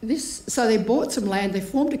 So they bought some land, they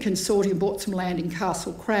formed a consortium, bought some land in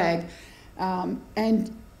Castle Crag,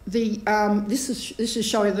 and this is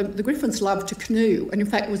showing the Griffins loved to canoe, and in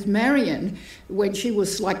fact it was Marion, when she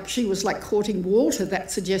was like courting Walter,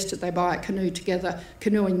 that suggested they buy a canoe together,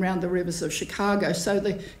 canoeing around the rivers of Chicago. So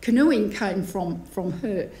the canoeing came from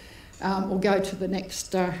her. We'll go to the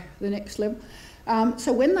next level.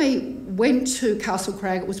 So when they went to Castle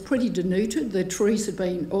Crag, it was pretty denuded. The trees had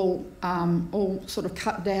been all sort of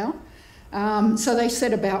cut down. So they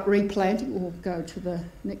set about replanting. We'll go to the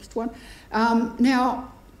next one.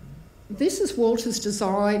 Now, this is Walter's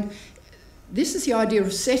design. This is the idea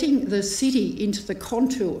of setting the city into the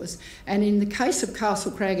contours. And in the case of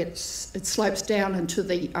Castle Crag, it slopes down into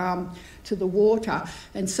to the water.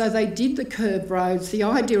 And so they did the curved roads, the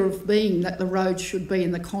idea of being that the roads should be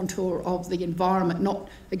in the contour of the environment, not,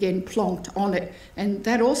 again, plonked on it. And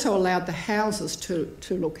that also allowed the houses to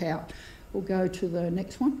look out. We'll go to the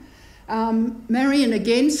next one. Marion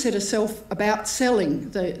again set herself about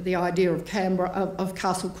selling the idea of Canberra, of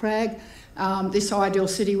Castle Crag, this ideal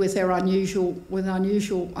city with their unusual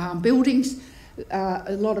buildings,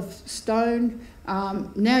 a lot of stone.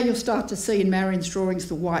 Now you'll start to see in Marion's drawings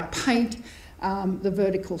the white paint, the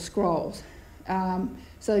vertical scrolls.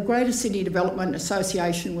 So the Greater Sydney Development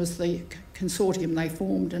Association was the consortium they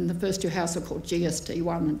formed, and the first 2 houses are called GST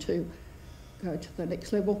 1 and 2. Go to the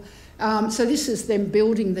next level. So this is them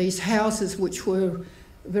building these houses which were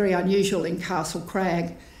very unusual in Castle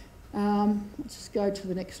Crag. Let's just go to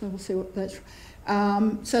the next level, see what that's...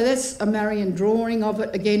 So that's a Marion drawing of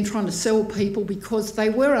it, again trying to sell people because they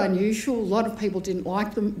were unusual. A lot of people didn't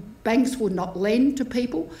like them. Banks would not lend to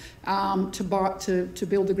people to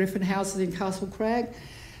build the Griffin houses in Castle Crag.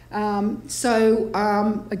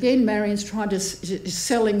 Again, Marion's trying to is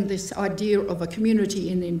selling this idea of a community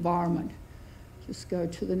in the environment. Just go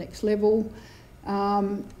to the next level.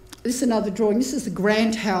 This is another drawing. This is the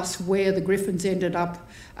Grant House where the Griffins ended up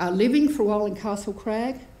living for a while in Castle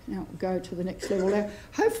Crag. Now we'll go to the next level now.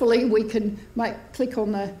 Hopefully we can click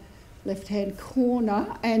on the left-hand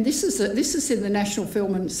corner, and this is in the National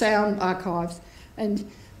Film and Sound Archives,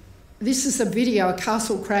 and this is a video, a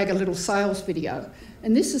Castle Crag, a little sales video,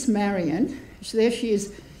 and this is Marion. There she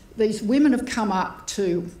is. These women have come up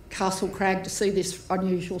to Castle Crag to see this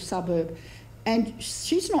unusual suburb, and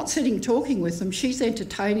she's not sitting talking with them, she's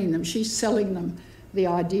entertaining them, she's selling them the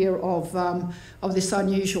idea of this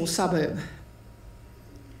unusual suburb.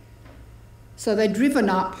 So they're driven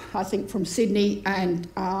up, I think, from Sydney, and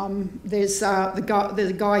there's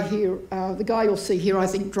the guy here, the guy you'll see here, I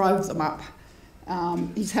think, drove them up.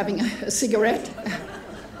 He's having a cigarette.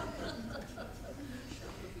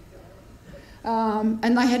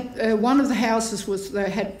 And they had, one of the houses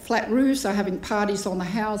they had flat roofs, they're having parties on the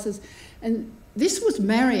houses, and this was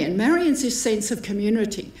Marion. Marion's this sense of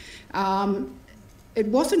community. It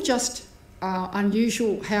wasn't just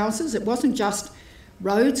unusual houses, it wasn't just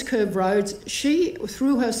roads, curved roads. She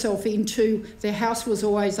threw herself into, their house was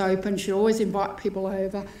always open, she'd always invite people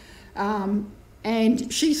over,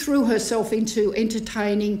 and she threw herself into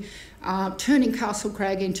entertaining, turning Castle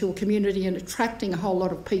Crag into a community and attracting a whole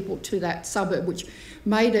lot of people to that suburb, which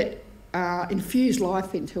made it infuse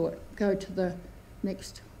life into it. Go to the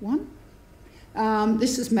next one.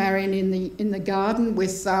 This is Marion in the garden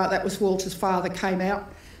with, that was Walter's father came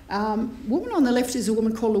out. Woman on the left is a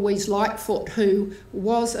woman called Louise Lightfoot, who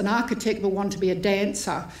was an architect but wanted to be a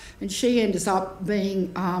dancer, and she ends up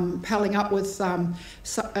being palling up with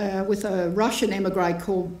a Russian emigre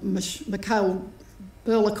called Mikhail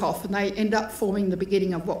Berlikov, and they end up forming the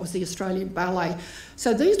beginning of what was the Australian Ballet.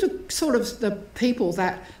 So these were sort of the people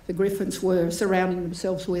that the Griffins were surrounding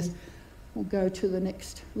themselves with. We'll go to the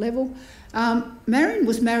next level. Marion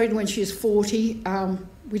was married when she was 40.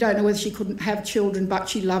 We don't know whether she couldn't have children, but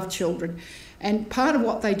she loved children. And part of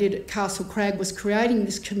what they did at Castle Crag was creating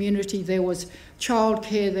this community. There was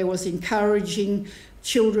childcare, there was encouraging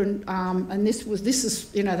children, and this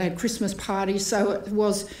is, you know, they had Christmas parties, so it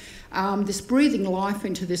was this breathing life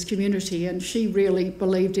into this community, and she really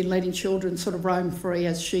believed in letting children sort of roam free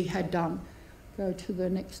as she had done. Go to the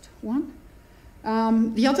next one.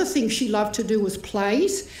 The other thing she loved to do was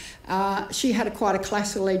plays. She had quite a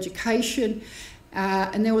classical education,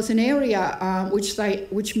 and there was an area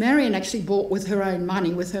which Marion actually bought with her own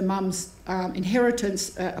money, with her mum's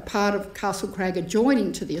inheritance, a part of Castle Crag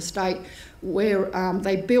adjoining to the estate, where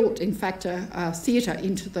they built, in fact, a theatre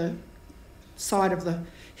into the side of the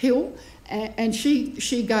hill. And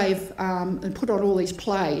she gave and put on all these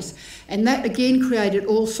plays, and that again created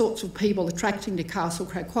all sorts of people attracting to Castle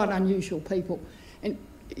Crag, quite unusual people. And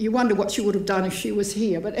you wonder what she would have done if she was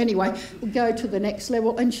here. But anyway, we'll go to the next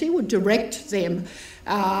level, and she would direct them.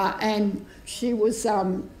 And she was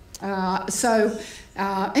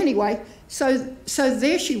anyway. So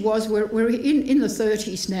there she was. We're in the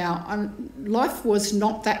 30s now, and life was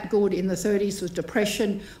not that good in the 30s with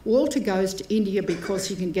depression. Walter goes to India because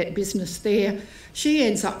he can get business there. She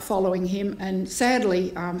ends up following him, and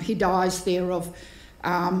sadly he dies there of,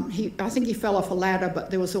 I think he fell off a ladder, but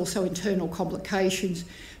there was also internal complications.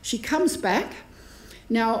 She comes back.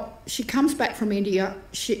 Now, she comes back from India.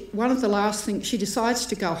 One of the last things, she decides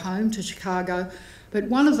to go home to Chicago, but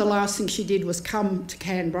one of the last things she did was come to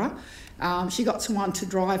Canberra. She got someone to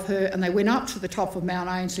drive her, and they went up to the top of Mount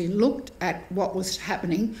Ainslie and looked at what was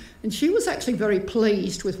happening, and she was actually very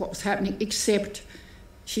pleased with what was happening, except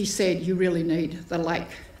she said, you really need the lake.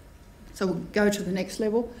 So we'll go to the next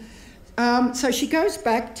level. So she goes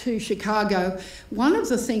back to Chicago. One of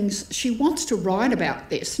the things, she wants to write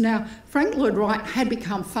about this. Now, Frank Lloyd Wright had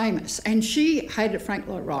become famous, and she hated Frank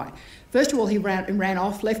Lloyd Wright. First of all, he ran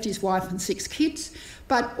off, left his wife and 6 kids,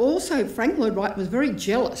 but also Frank Lloyd Wright was very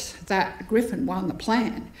jealous that Griffin won the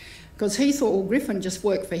plan, because he thought, well, Griffin just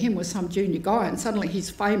worked for him with some junior guy, and suddenly he's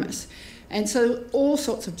famous. And so all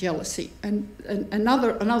sorts of jealousy. And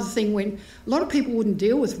another thing, when a lot of people wouldn't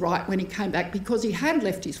deal with Wright when he came back because he had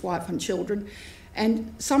left his wife and children,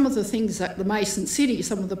 and some of the things at the Mason City,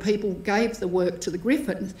 some of the people gave the work to the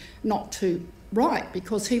Griffins, not to Wright,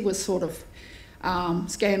 because he was sort of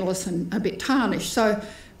scandalous and a bit tarnished. So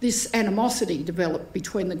this animosity developed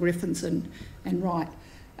between the Griffins and Wright.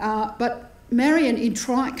 But Marion, in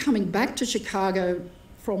coming back to Chicago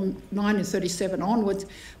from 1937 onwards,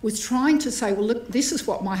 was trying to say, well, look, this is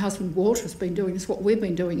what my husband Walter has been doing, this is what we've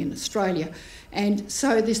been doing in Australia. And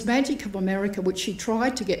so this Magic of America, which she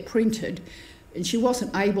tried to get printed, and she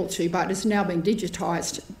wasn't able to, but it's now been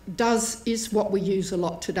digitised, is what we use a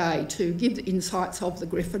lot today to give the insights of the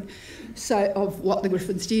Griffin, so of what the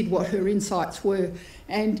Griffins did, what her insights were.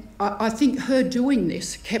 And I think her doing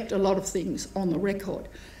this kept a lot of things on the record.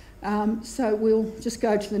 So we'll just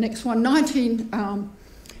go to the next one.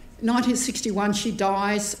 1961, she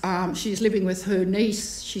dies. She's living with her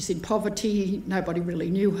niece. She's in poverty. Nobody really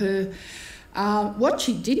knew her. What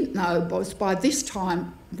she didn't know was by this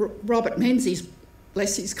time, Robert Menzies,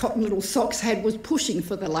 bless his cotton little socks head, was pushing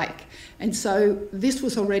for the lake. And so this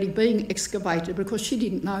was already being excavated because she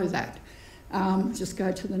didn't know that. Just go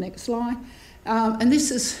to the next slide. And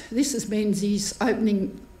this is Menzies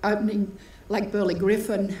opening Lake Burley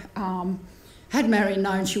Griffin. Had Marion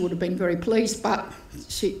known, she would have been very pleased, but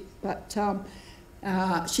she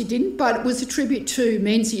didn't. But it was a tribute to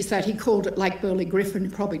Menzies that he called it Lake Burley Griffin.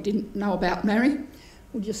 Probably didn't know about Marion.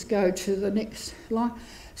 We'll just go to the next slide.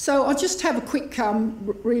 So I'll just have a quick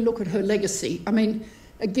re-look at her legacy. I mean,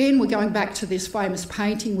 again, we're going back to this famous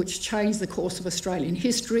painting which changed the course of Australian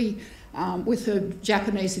history with her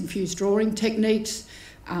Japanese-infused drawing techniques.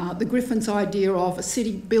 The Griffin's idea of a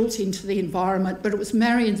city built into the environment, but it was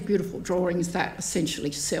Marion's beautiful drawings that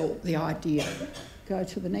essentially sell the idea. Go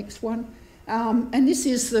to the next one. And this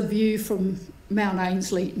is the view from Mount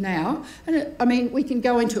Ainslie now. And I mean, we can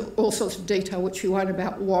go into all sorts of detail, which we won't,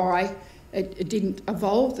 about why it didn't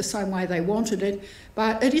evolve the same way they wanted it.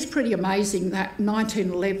 But it is pretty amazing that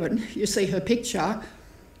 1911, you see her picture,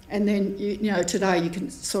 and then, you know, today you can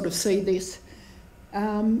sort of see this.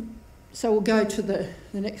 So we'll go to the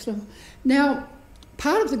next level. Now,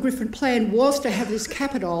 part of the Griffin plan was to have this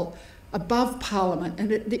Capitol above Parliament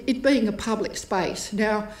and it being a public space.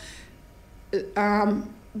 Now,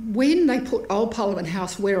 when they put Old Parliament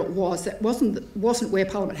House where it was, that wasn't where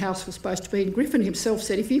Parliament House was supposed to be. And Griffin himself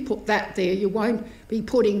said, if you put that there, you won't be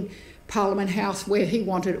putting Parliament House where he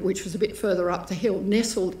wanted it, which was a bit further up the hill,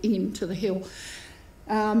 nestled into the hill.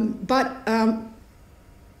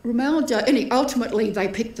 Ultimately they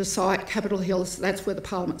picked the site, Capitol Hill, that's where the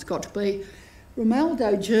Parliament's got to be.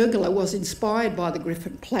 Romaldo Jurgala was inspired by the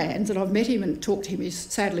Griffin plans, and I've met him and talked to him, he's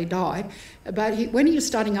sadly died, but when he was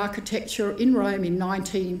studying architecture in Rome as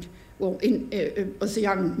a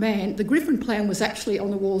young man, the Griffin plan was actually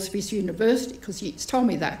on the walls of his university, because he's told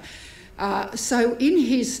me that. So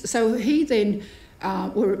he then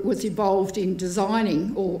was involved in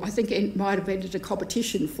designing, or I think it might have entered a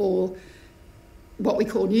competition for what we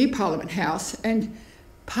call New Parliament House, and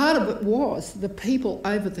part of it was the people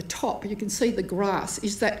over the top. You can see the grass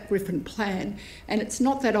is that Griffin plan, and it's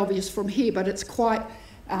not that obvious from here, but it's quite.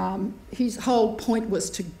 His whole point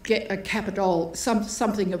was to get a Capitol,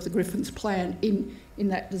 something of the Griffin's plan in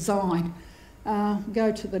that design.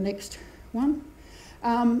 Go to the next one.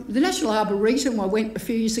 The National Arboretum, I went a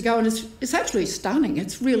few years ago, and it's actually stunning.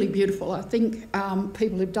 It's really beautiful. I think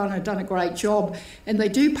people have done a great job, and they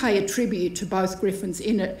do pay a tribute to both Griffins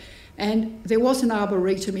in it. And there was an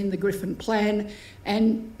arboretum in the Griffin plan,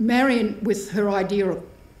 and Marion, with her idea of,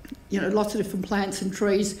 lots of different plants and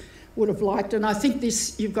trees, would have liked. And I think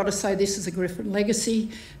this, you've got to say, this is a Griffin legacy,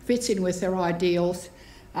 fits in with their ideals,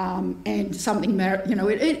 and something,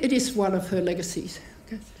 it is one of her legacies.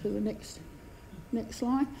 Go to the next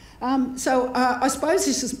slide. I suppose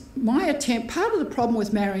this is my attempt. Part of the problem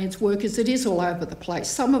with Marion's work is it is all over the place.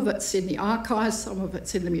 Some of it's in the archives, some of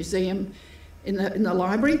it's in the museum, in the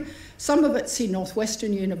library, some of it's in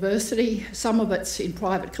Northwestern University, some of it's in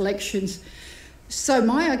private collections. So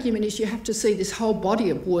my argument is you have to see this whole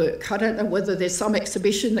body of work. I don't know whether there's some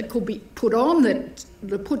exhibition that could be put on that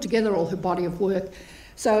put together all her body of work.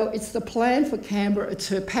 So it's the plan for Canberra, it's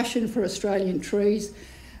her passion for Australian trees,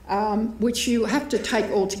 which you have to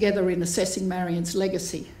take all together in assessing Marion's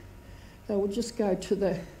legacy. So we'll just go to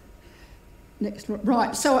the next one.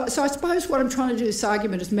 Right, so I suppose what I'm trying to do this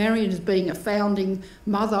argument is Marion as being a founding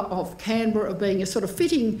mother of Canberra, of being a sort of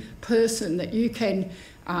fitting person that you can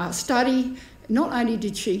study. Not only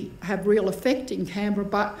did she have real effect in Canberra,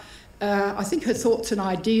 but I think her thoughts and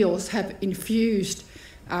ideals have infused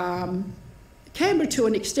Canberra to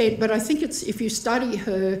an extent, but I think if you study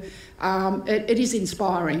her, it is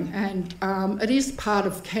inspiring, and it is part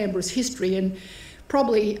of Canberra's history, and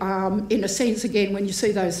probably in a sense, again, when you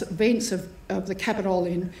see those events of the Capitol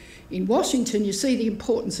in Washington, you see the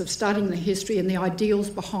importance of studying the history and the ideals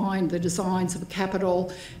behind the designs of a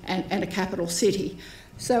capital and a capital city.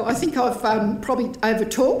 So I think I've probably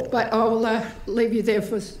over-talked, but I'll leave you there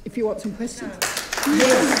for if you want some questions.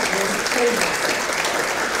 Yes.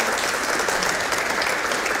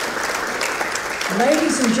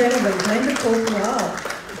 Ladies and gentlemen, Glenda Corporal.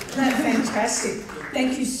 That's fantastic.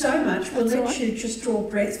 Thank you so much. We'll let you just draw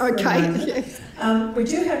breath for a moment. Yes. We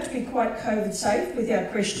do have to be quite COVID safe with our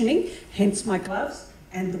questioning, hence my gloves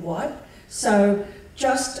and the wipe. So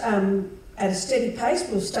just at a steady pace,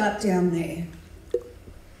 we'll start down there.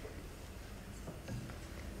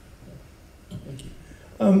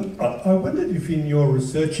 I wondered if in your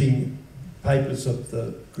researching papers of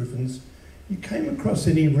the Griffins, you came across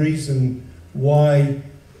any reason why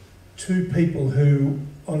two people who,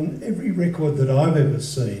 on every record that I've ever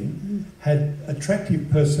seen, had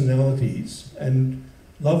attractive personalities and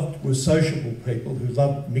were sociable people who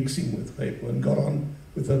loved mixing with people and got on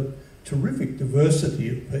with a terrific diversity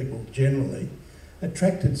of people generally,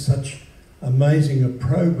 attracted such amazing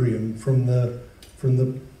opprobrium from the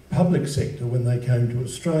public sector when they came to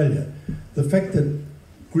Australia. The fact that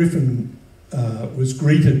Griffin was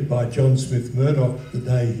greeted by John Smith Murdoch the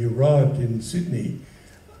day he arrived in Sydney,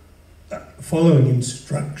 following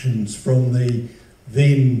instructions from the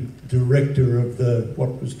then director of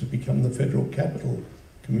what was to become the Federal Capital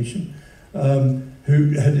Commission, who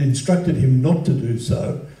had instructed him not to do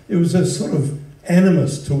so. It was a sort of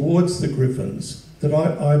animus towards the Griffins that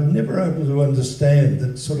I'm never able to understand,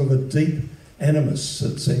 that sort of a deep animus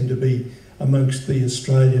that seemed to be amongst the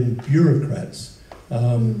Australian bureaucrats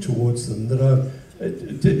towards them.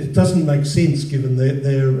 It doesn't make sense given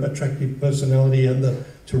their attractive personality and the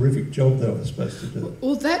terrific job they were supposed to do.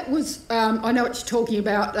 Well, that was, I know what you're talking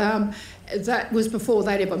about, that was before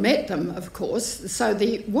they'd ever met them, of course. So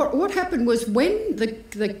what happened was when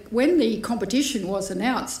the competition was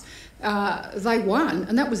announced, they won,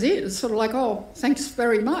 and that was it. It's sort of like, oh, thanks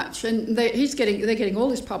very much. And they're getting all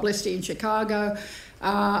this publicity in Chicago,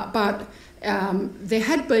 but there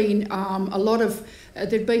had been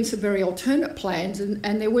there'd been some very alternate plans,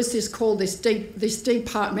 and there was this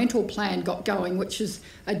departmental plan got going, which is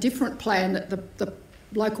a different plan that the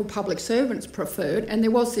local public servants preferred, and there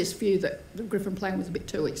was this view that the Griffin plan was a bit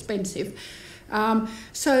too expensive.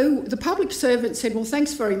 So the public servant said, well,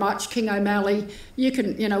 thanks very much, King O'Malley, you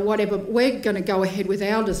can, whatever, we're going to go ahead with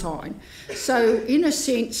our design. So in a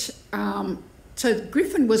sense, so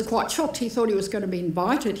Griffin was quite shocked. He thought he was going to be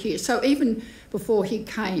invited here. So even before he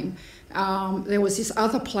came, there was this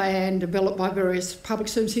other plan developed by various public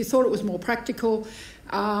servants who thought it was more practical,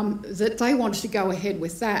 that they wanted to go ahead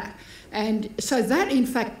with that. And so that, in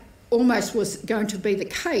fact, almost was going to be the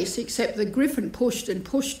case, except the Griffin pushed and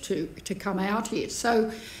pushed to come out here.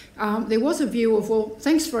 So there was a view of, well,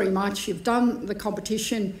 thanks very much, you've done the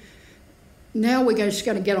competition, now we're just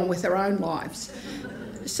going to get on with our own lives.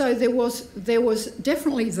 So there was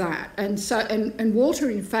definitely that, and Walter,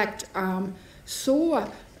 in fact, saw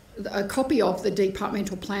a copy of the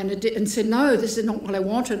departmental plan and said, no, this is not what I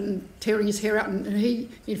wanted, and tearing his hair out, and he,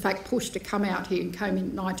 in fact, pushed to come out here and came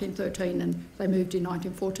in 1913, and they moved in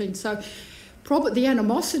 1914. So probably the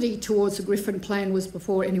animosity towards the Griffin plan was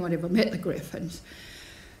before anyone ever met the Griffins.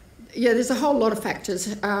 Yeah, there's a whole lot of factors.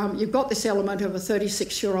 You've got this element of a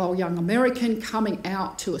 36-year-old young American coming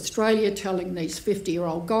out to Australia telling these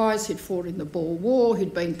 50-year-old guys who'd fought in the Boer War,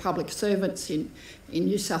 who'd been public servants in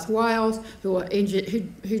New South Wales,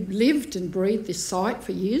 who'd lived and breathed this site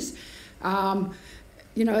for years.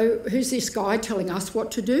 Who's this guy telling us what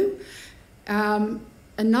to do?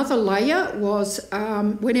 Another layer was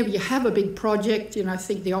whenever you have a big project,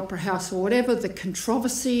 think the Opera House or whatever, the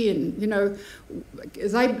controversy, and the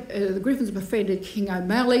Griffins befriended King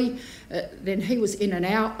O'Malley. Then he was in and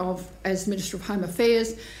out as Minister of Home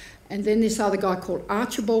Affairs, and then this other guy called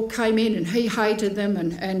Archibald came in, and he hated them,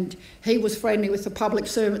 and he was friendly with the public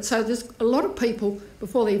servants. So there's a lot of people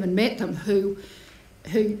before they even met them who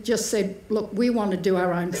just said, look, we want to do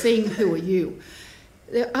our own thing. Who are you?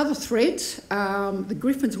 There are other threads. The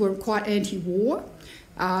Griffins were quite anti-war,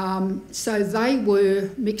 so they were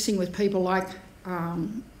mixing with people like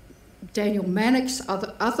Daniel Mannix,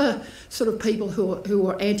 other sort of people who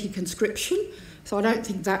were anti-conscription. So I don't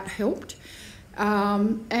think that helped.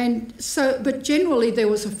 But generally there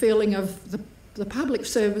was a feeling of the public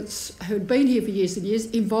servants who'd been here for years and years,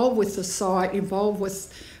 involved with the site, involved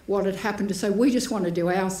with what had happened, to say, we just want to do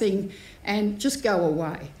our thing and just go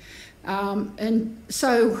away.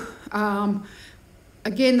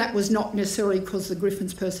 Again, that was not necessarily because of the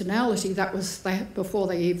Griffins' personality. That was before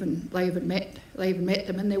they even met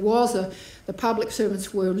them, and the public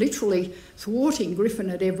servants were literally thwarting Griffin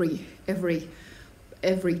at every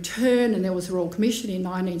turn. And there was a Royal Commission in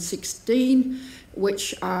 1916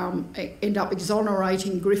 which end up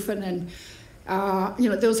exonerating Griffin, and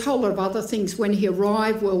there was a whole lot of other things. When he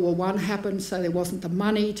arrived, World War I happened, so there wasn't the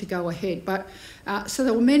money to go ahead. But so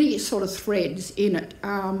there were many sort of threads in it.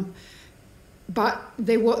 But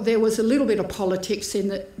there was a little bit of politics in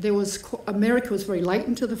that America was very late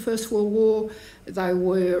into the First World War. They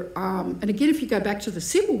were, and again, if you go back to the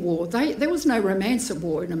Civil War, there was no romance of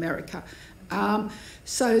war in America.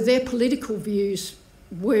 So their political views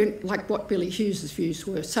weren't like what Billy Hughes's views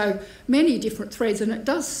were. So many different threads, and it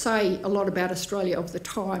does say a lot about Australia of the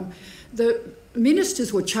time. The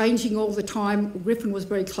ministers were changing all the time. Griffin was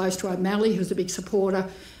very close to O'Malley, who was a big supporter,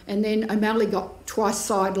 and then O'Malley got twice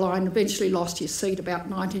sidelined, eventually lost his seat about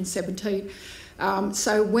 1917.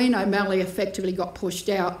 So when O'Malley effectively got pushed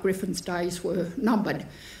out, Griffin's days were numbered.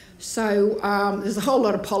 So there's a whole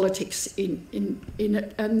lot of politics in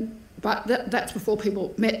it, but that's before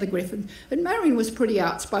people met the Griffin. And Marion was pretty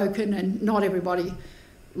outspoken, and not everybody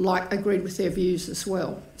agreed with their views as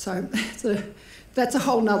well. So that's a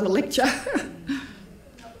whole nother lecture.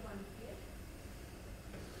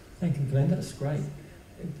 Thank you, Glenn. That's great.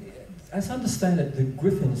 As I understand it, the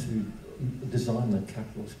Griffins who designed the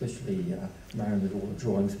capital, especially Marion with all the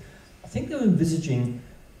drawings, I think they were envisaging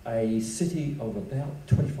a city of about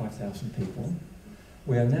 25,000 people.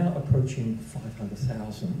 We are now approaching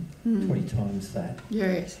 500,000, 20 times that.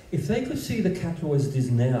 Yes. If they could see the capital as it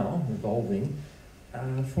is now, evolving,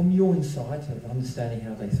 from your insight of understanding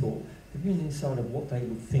how they thought, have you an insight of what they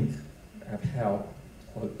would think of how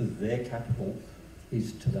their capital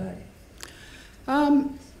is today?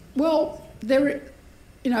 Well, the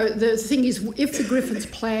thing is, if the Griffin's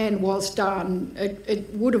plan was done, it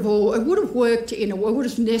would have worked it would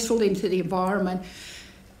have nestled into the environment.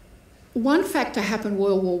 One factor happened,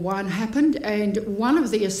 World War I happened, and one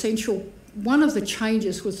of the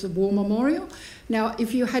changes was the War Memorial. Now,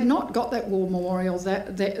 if you had not got that War Memorial,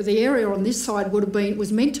 the area on this side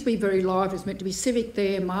was meant to be very live. It was meant to be civic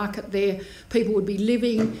there, market there. People would be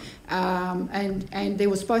living, and there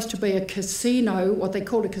was supposed to be a casino. What they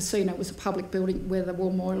called a casino was a public building where the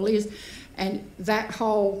War Memorial is, and that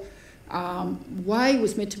whole way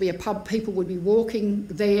was meant to be a pub. People would be walking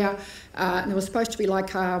there. And there was supposed to be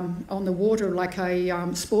on the water, like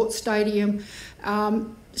a sports stadium.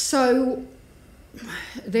 So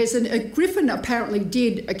there's Griffin apparently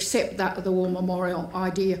did accept the War Memorial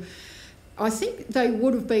idea. I think they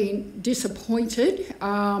would have been disappointed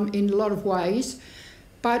in a lot of ways,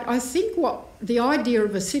 but I think the idea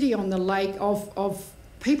of a city on the lake, of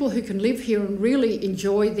people who can live here and really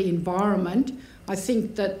enjoy the environment, I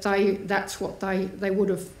think that's what they would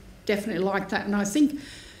have definitely liked that. And I think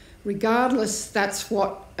regardless, that's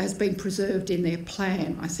what has been preserved in their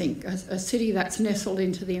plan, I think. A city that's nestled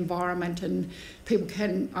into the environment and people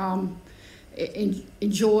can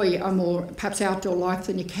enjoy a more perhaps outdoor life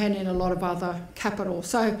than you can in a lot of other capitals.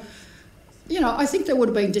 So, I think they would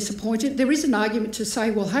have been disappointed. There is an argument to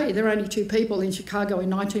say, well, hey, there are only 2 people in Chicago in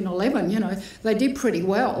 1911. They did pretty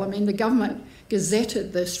well. I mean, the government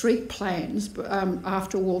gazetted the street plans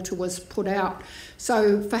after Walter was put out.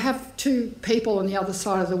 So for have 2 people on the other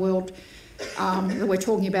side of the world that we're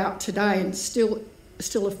talking about today and still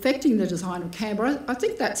affecting the design of Canberra, I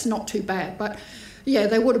think that's not too bad. But yeah,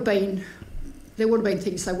 there would have been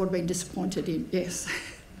things they would have been disappointed in. Yes.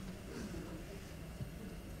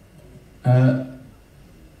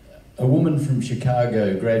 A woman from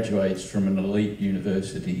Chicago graduates from an elite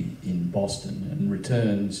university in Boston and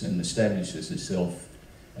returns and establishes herself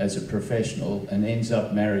as a professional and ends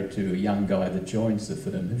up married to a young guy that joins the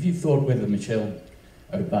firm. Have you thought whether Michelle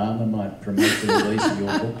Obama might promote the release of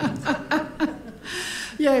your book?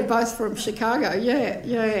 Yeah, both from Chicago. Yeah.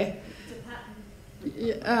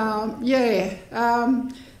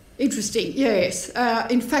 Interesting, yes.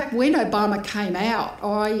 In fact, when Obama came out,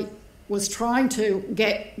 I was trying to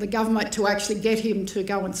get the government to actually get him to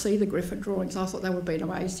go and see the Griffin drawings. I thought that would have been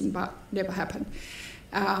amazing, but never happened.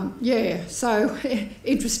 So an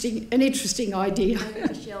interesting idea. Maybe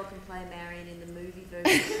Michelle can play Marion in the movie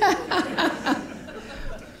version.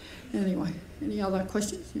 Anyway, any other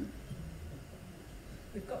questions? Yeah.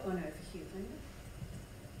 We've got one over here, Glenda.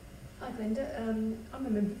 Hi, Glenda. I'm a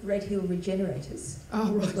member of Red Hill Regenerators,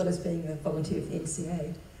 as well as being a volunteer for the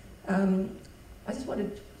NCA. I just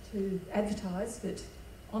wanted to advertise that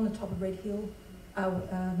on the top of Red Hill are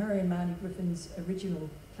Marion Marnie Griffin's original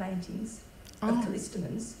plantings of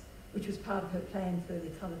callistemons, which was part of her plan for the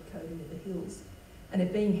coloured coding of the hills. And they're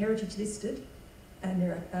being heritage listed, and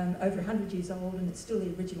they're over 100 years old, and it's still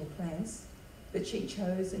the original plants that she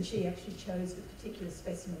actually chose the particular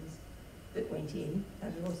specimens that went in,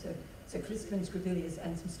 and also, so callistemons, grevilleas,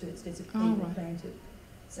 and some sturtsteads have been planted.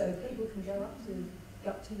 So people can go up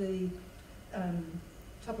to the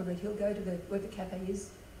top of Red Hill, go to where the cafe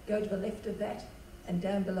is, go to the left of that, and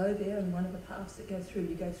down below there, and one of the paths that go through,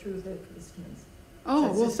 you go through the Callistimans.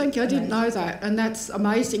 Oh, well, thank you. I didn't know that, and that's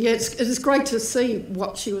amazing. Yeah, it's great to see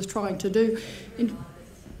what she was trying to do.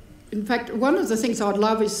 In fact, one of the things I'd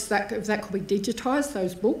love is that if that could be digitised,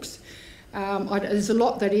 those books. There's a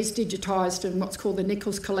lot that is digitised in what's called the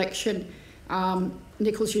Nichols collection.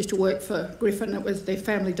 Nichols used to work for Griffin. It was their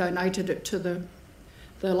family donated it to the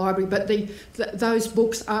library, but those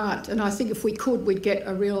books aren't. And I think if we could, we'd get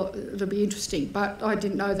it'd be interesting. But I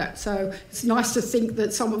didn't know that, so it's nice to think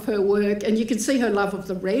that some of her work, and you can see her love of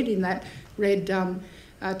the red in that red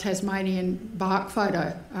Tasmanian bark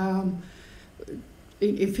photo,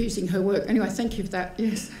 infusing her work. Anyway, thank you for that.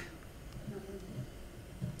 Yes.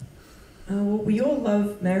 Well, we all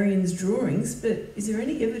love Marion's drawings, but is there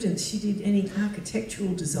any evidence she did any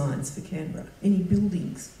architectural designs for Canberra? Any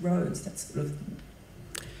buildings, roads, that sort of thing?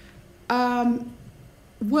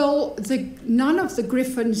 Well, none of the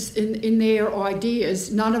Griffins in their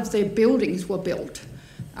ideas, none of their buildings were built.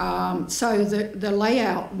 So the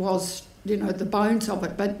layout was, the bones of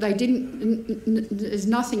it, but they didn't, there's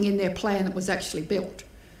nothing in their plan that was actually built.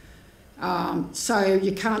 So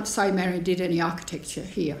you can't say Marion did any architecture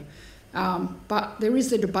here. But there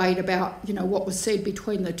is a debate about, what was said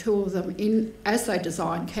between the two of them as they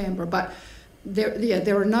designed Canberra, but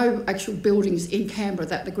there are no actual buildings in Canberra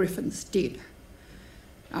that the Griffins did.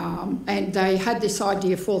 And they had this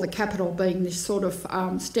idea for the capital being this sort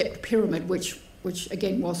of stepped pyramid, which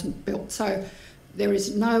again wasn't built. So there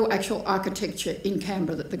is no actual architecture in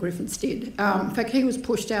Canberra that the Griffins did. In fact, he was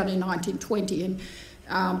pushed out in 1920,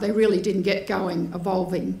 and they really didn't get going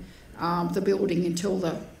evolving the building until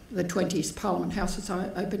the 20s. Parliament House was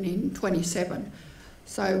opened in 27.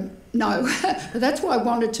 So, no. But that's why I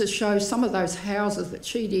wanted to show some of those houses that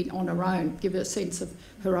she did on her own, give a sense of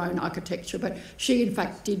her own architecture. But she, in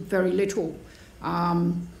fact, did very little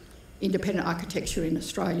independent architecture in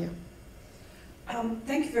Australia.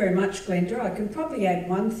 Thank you very much, Glenda. I can probably add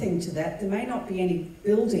one thing to that. There may not be any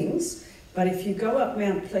buildings, but if you go up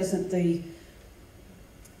Mount Pleasant, the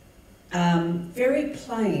very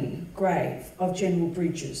plain grave of General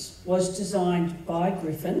Bridges was designed by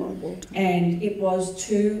Griffin, and it was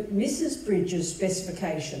to Mrs. Bridges'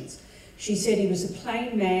 specifications. She said he was a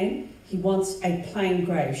plain man, he wants a plain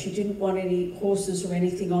grave. She didn't want any horses or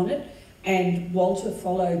anything on it, and Walter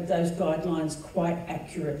followed those guidelines quite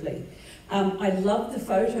accurately. I love the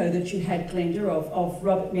photo that you had, Glenda, of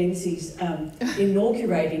Robert Menzies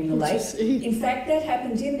inaugurating the lake. In fact, that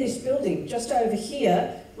happened in this building, just over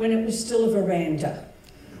here, when it was still a veranda.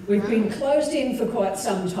 We've been closed in for quite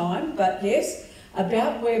some time, but yes,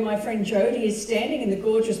 about where my friend Jodie is standing in the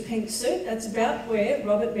gorgeous pink suit, that's about where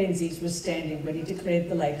Robert Menzies was standing when he declared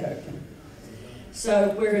the lake open.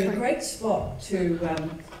 So we're in a great spot to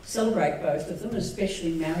celebrate both of them,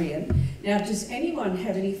 especially Marion. Now, does anyone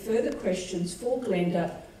have any further questions for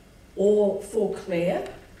Glenda or for Claire?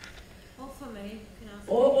 Or for me.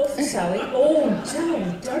 Or for Sally. Oh,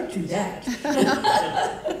 don't do that.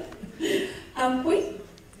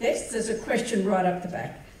 Yes, there's a question right up the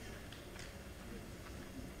back.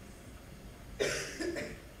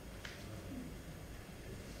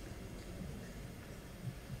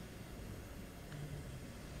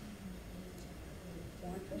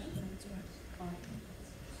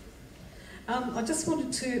 I just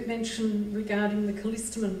wanted to mention regarding the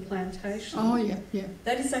Callistiman plantation. Oh, yeah.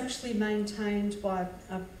 That is actually maintained by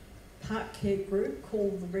a park care group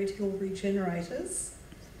called the Red Hill Regenerators,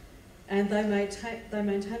 and they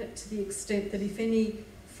maintain it to the extent that if any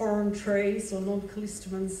foreign trees or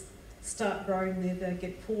non-callistamans start growing there, they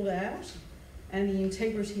get pulled out, and the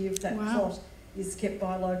integrity of that plot is kept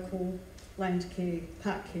by a local land care,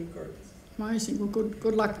 park care group. Amazing. Well,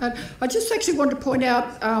 good luck. I just actually want to point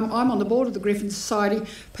out, I'm on the board of the Griffin Society.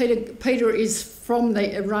 Peter is from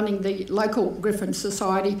running the local Griffin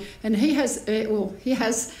Society, and he has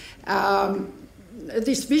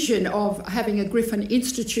this vision of having a Griffin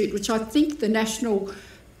Institute, which I think the National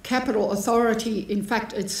Capital Authority, in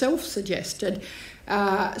fact, itself suggested.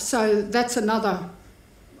 So that's another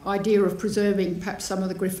idea of preserving perhaps some of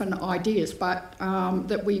the Griffin ideas, but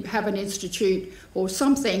that we have an institute or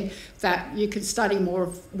something that you can study more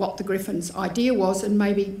of what the Griffin's idea was and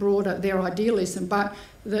maybe broader their idealism. But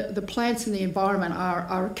the plants and the environment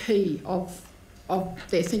are a key of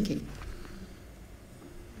their thinking.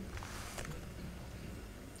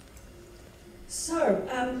 So,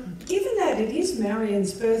 given that it is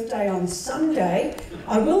Marion's birthday on Sunday,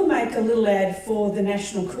 I will make a little ad for the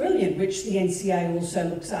National Carillon, which the NCA also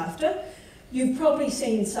looks after. You've probably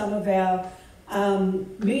seen some of our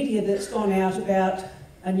media that's gone out about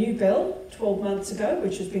a new bell 12 months ago,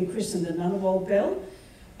 which has been christened the Ngunnawal Bell,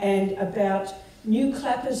 and about new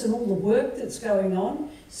clappers and all the work that's going on.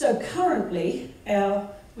 So currently,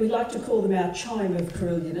 we like to call them our chime of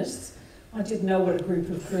Carillionists. I didn't know what a group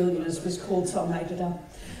of Carillionists was called, so I made it up.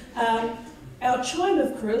 Our chime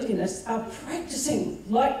of Carillionists are practising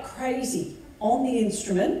like crazy on the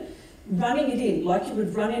instrument, running it in like you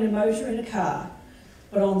would run in a motor in a car.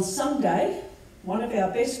 But on Sunday, one of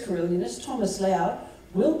our best Carillionists, Thomas Lau,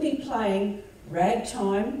 will be playing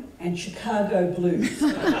ragtime and Chicago blues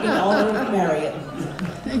in honour of Marion.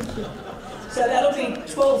 Thank you. So that'll be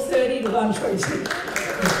 12:30 to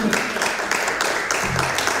 1:20.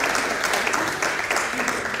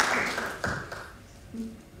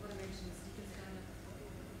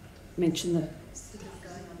 Mention the...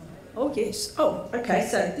 Oh yes. Oh, okay.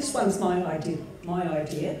 So this one's my idea.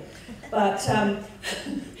 But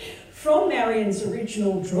from Marion's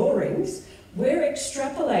original drawings, we're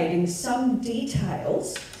extrapolating some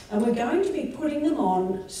details, and we're going to be putting them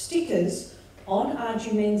on stickers on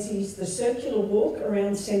Arjumenzi's The Circular Walk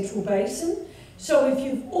around Central Basin. So if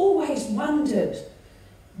you've always wondered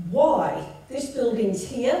why this building's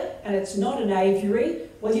here and it's not an aviary,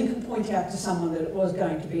 well, you can point out to someone that it was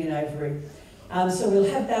going to be an aviary. So we'll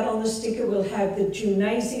have that on the sticker. We'll have the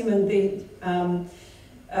gymnasium and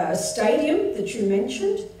the stadium that you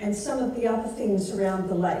mentioned, and some of the other things around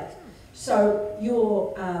the lake. So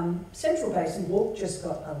your Central Basin Walk just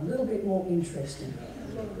got a little bit more interesting.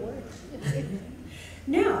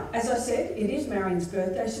 Now, as I said, it is Marion's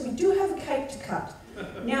birthday, so we do have a cake to cut.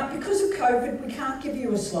 Now, because of COVID, we can't give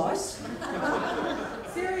you a slice.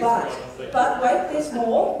 But wait, there's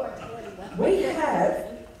more. We have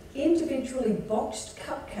individually boxed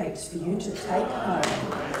cupcakes for you to take home.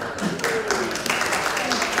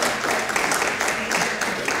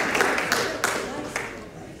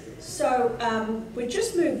 So we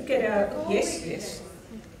just get our... Yes.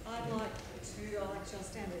 I'd like to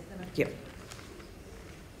stand with them. Yep.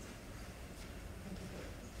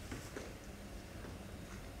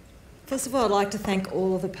 First of all, I'd like to thank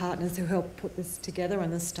all of the partners who helped put this together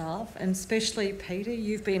and the staff, and especially Peter.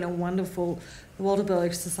 You've been a wonderful... The Walter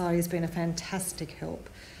Burley Society has been a fantastic help,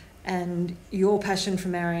 and your passion for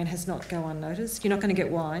Marion has not gone unnoticed. You're not going to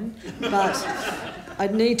get wine, but I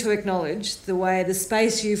need to acknowledge the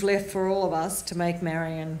space you've left for all of us to make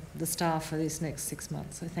Marion the staff for this next 6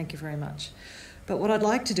 months. So thank you very much. But what I'd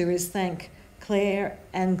like to do is thank Claire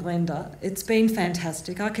and Glenda. It's been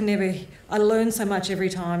fantastic. I learn so much every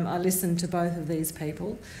time I listen to both of these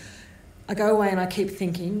people. I go away and I keep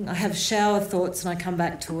thinking. I have shower thoughts and I come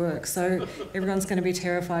back to work. So everyone's going to be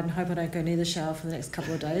terrified and hope I don't go near the shower for the next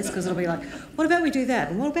couple of days, because it'll be like, what about we do that?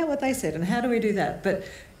 And what about what they said? And how do we do that? But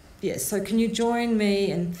yes, so can you join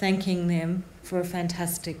me in thanking them for a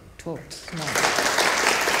fantastic talk tonight?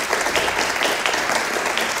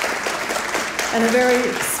 And a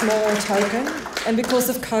very small token, and because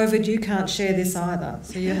of COVID you can't share this either,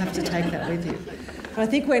 so you have to take that with you. But I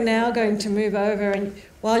think we're now going to move over, and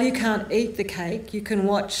while you can't eat the cake, you can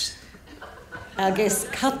watch our guests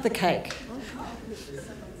cut the cake.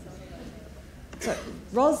 So,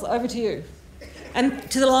 Ros, over to you. And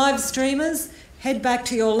to the live streamers, head back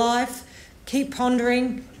to your life, keep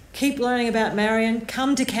pondering, keep learning about Marion,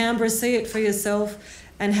 come to Canberra, see it for yourself,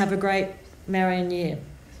 and have a great Marion year.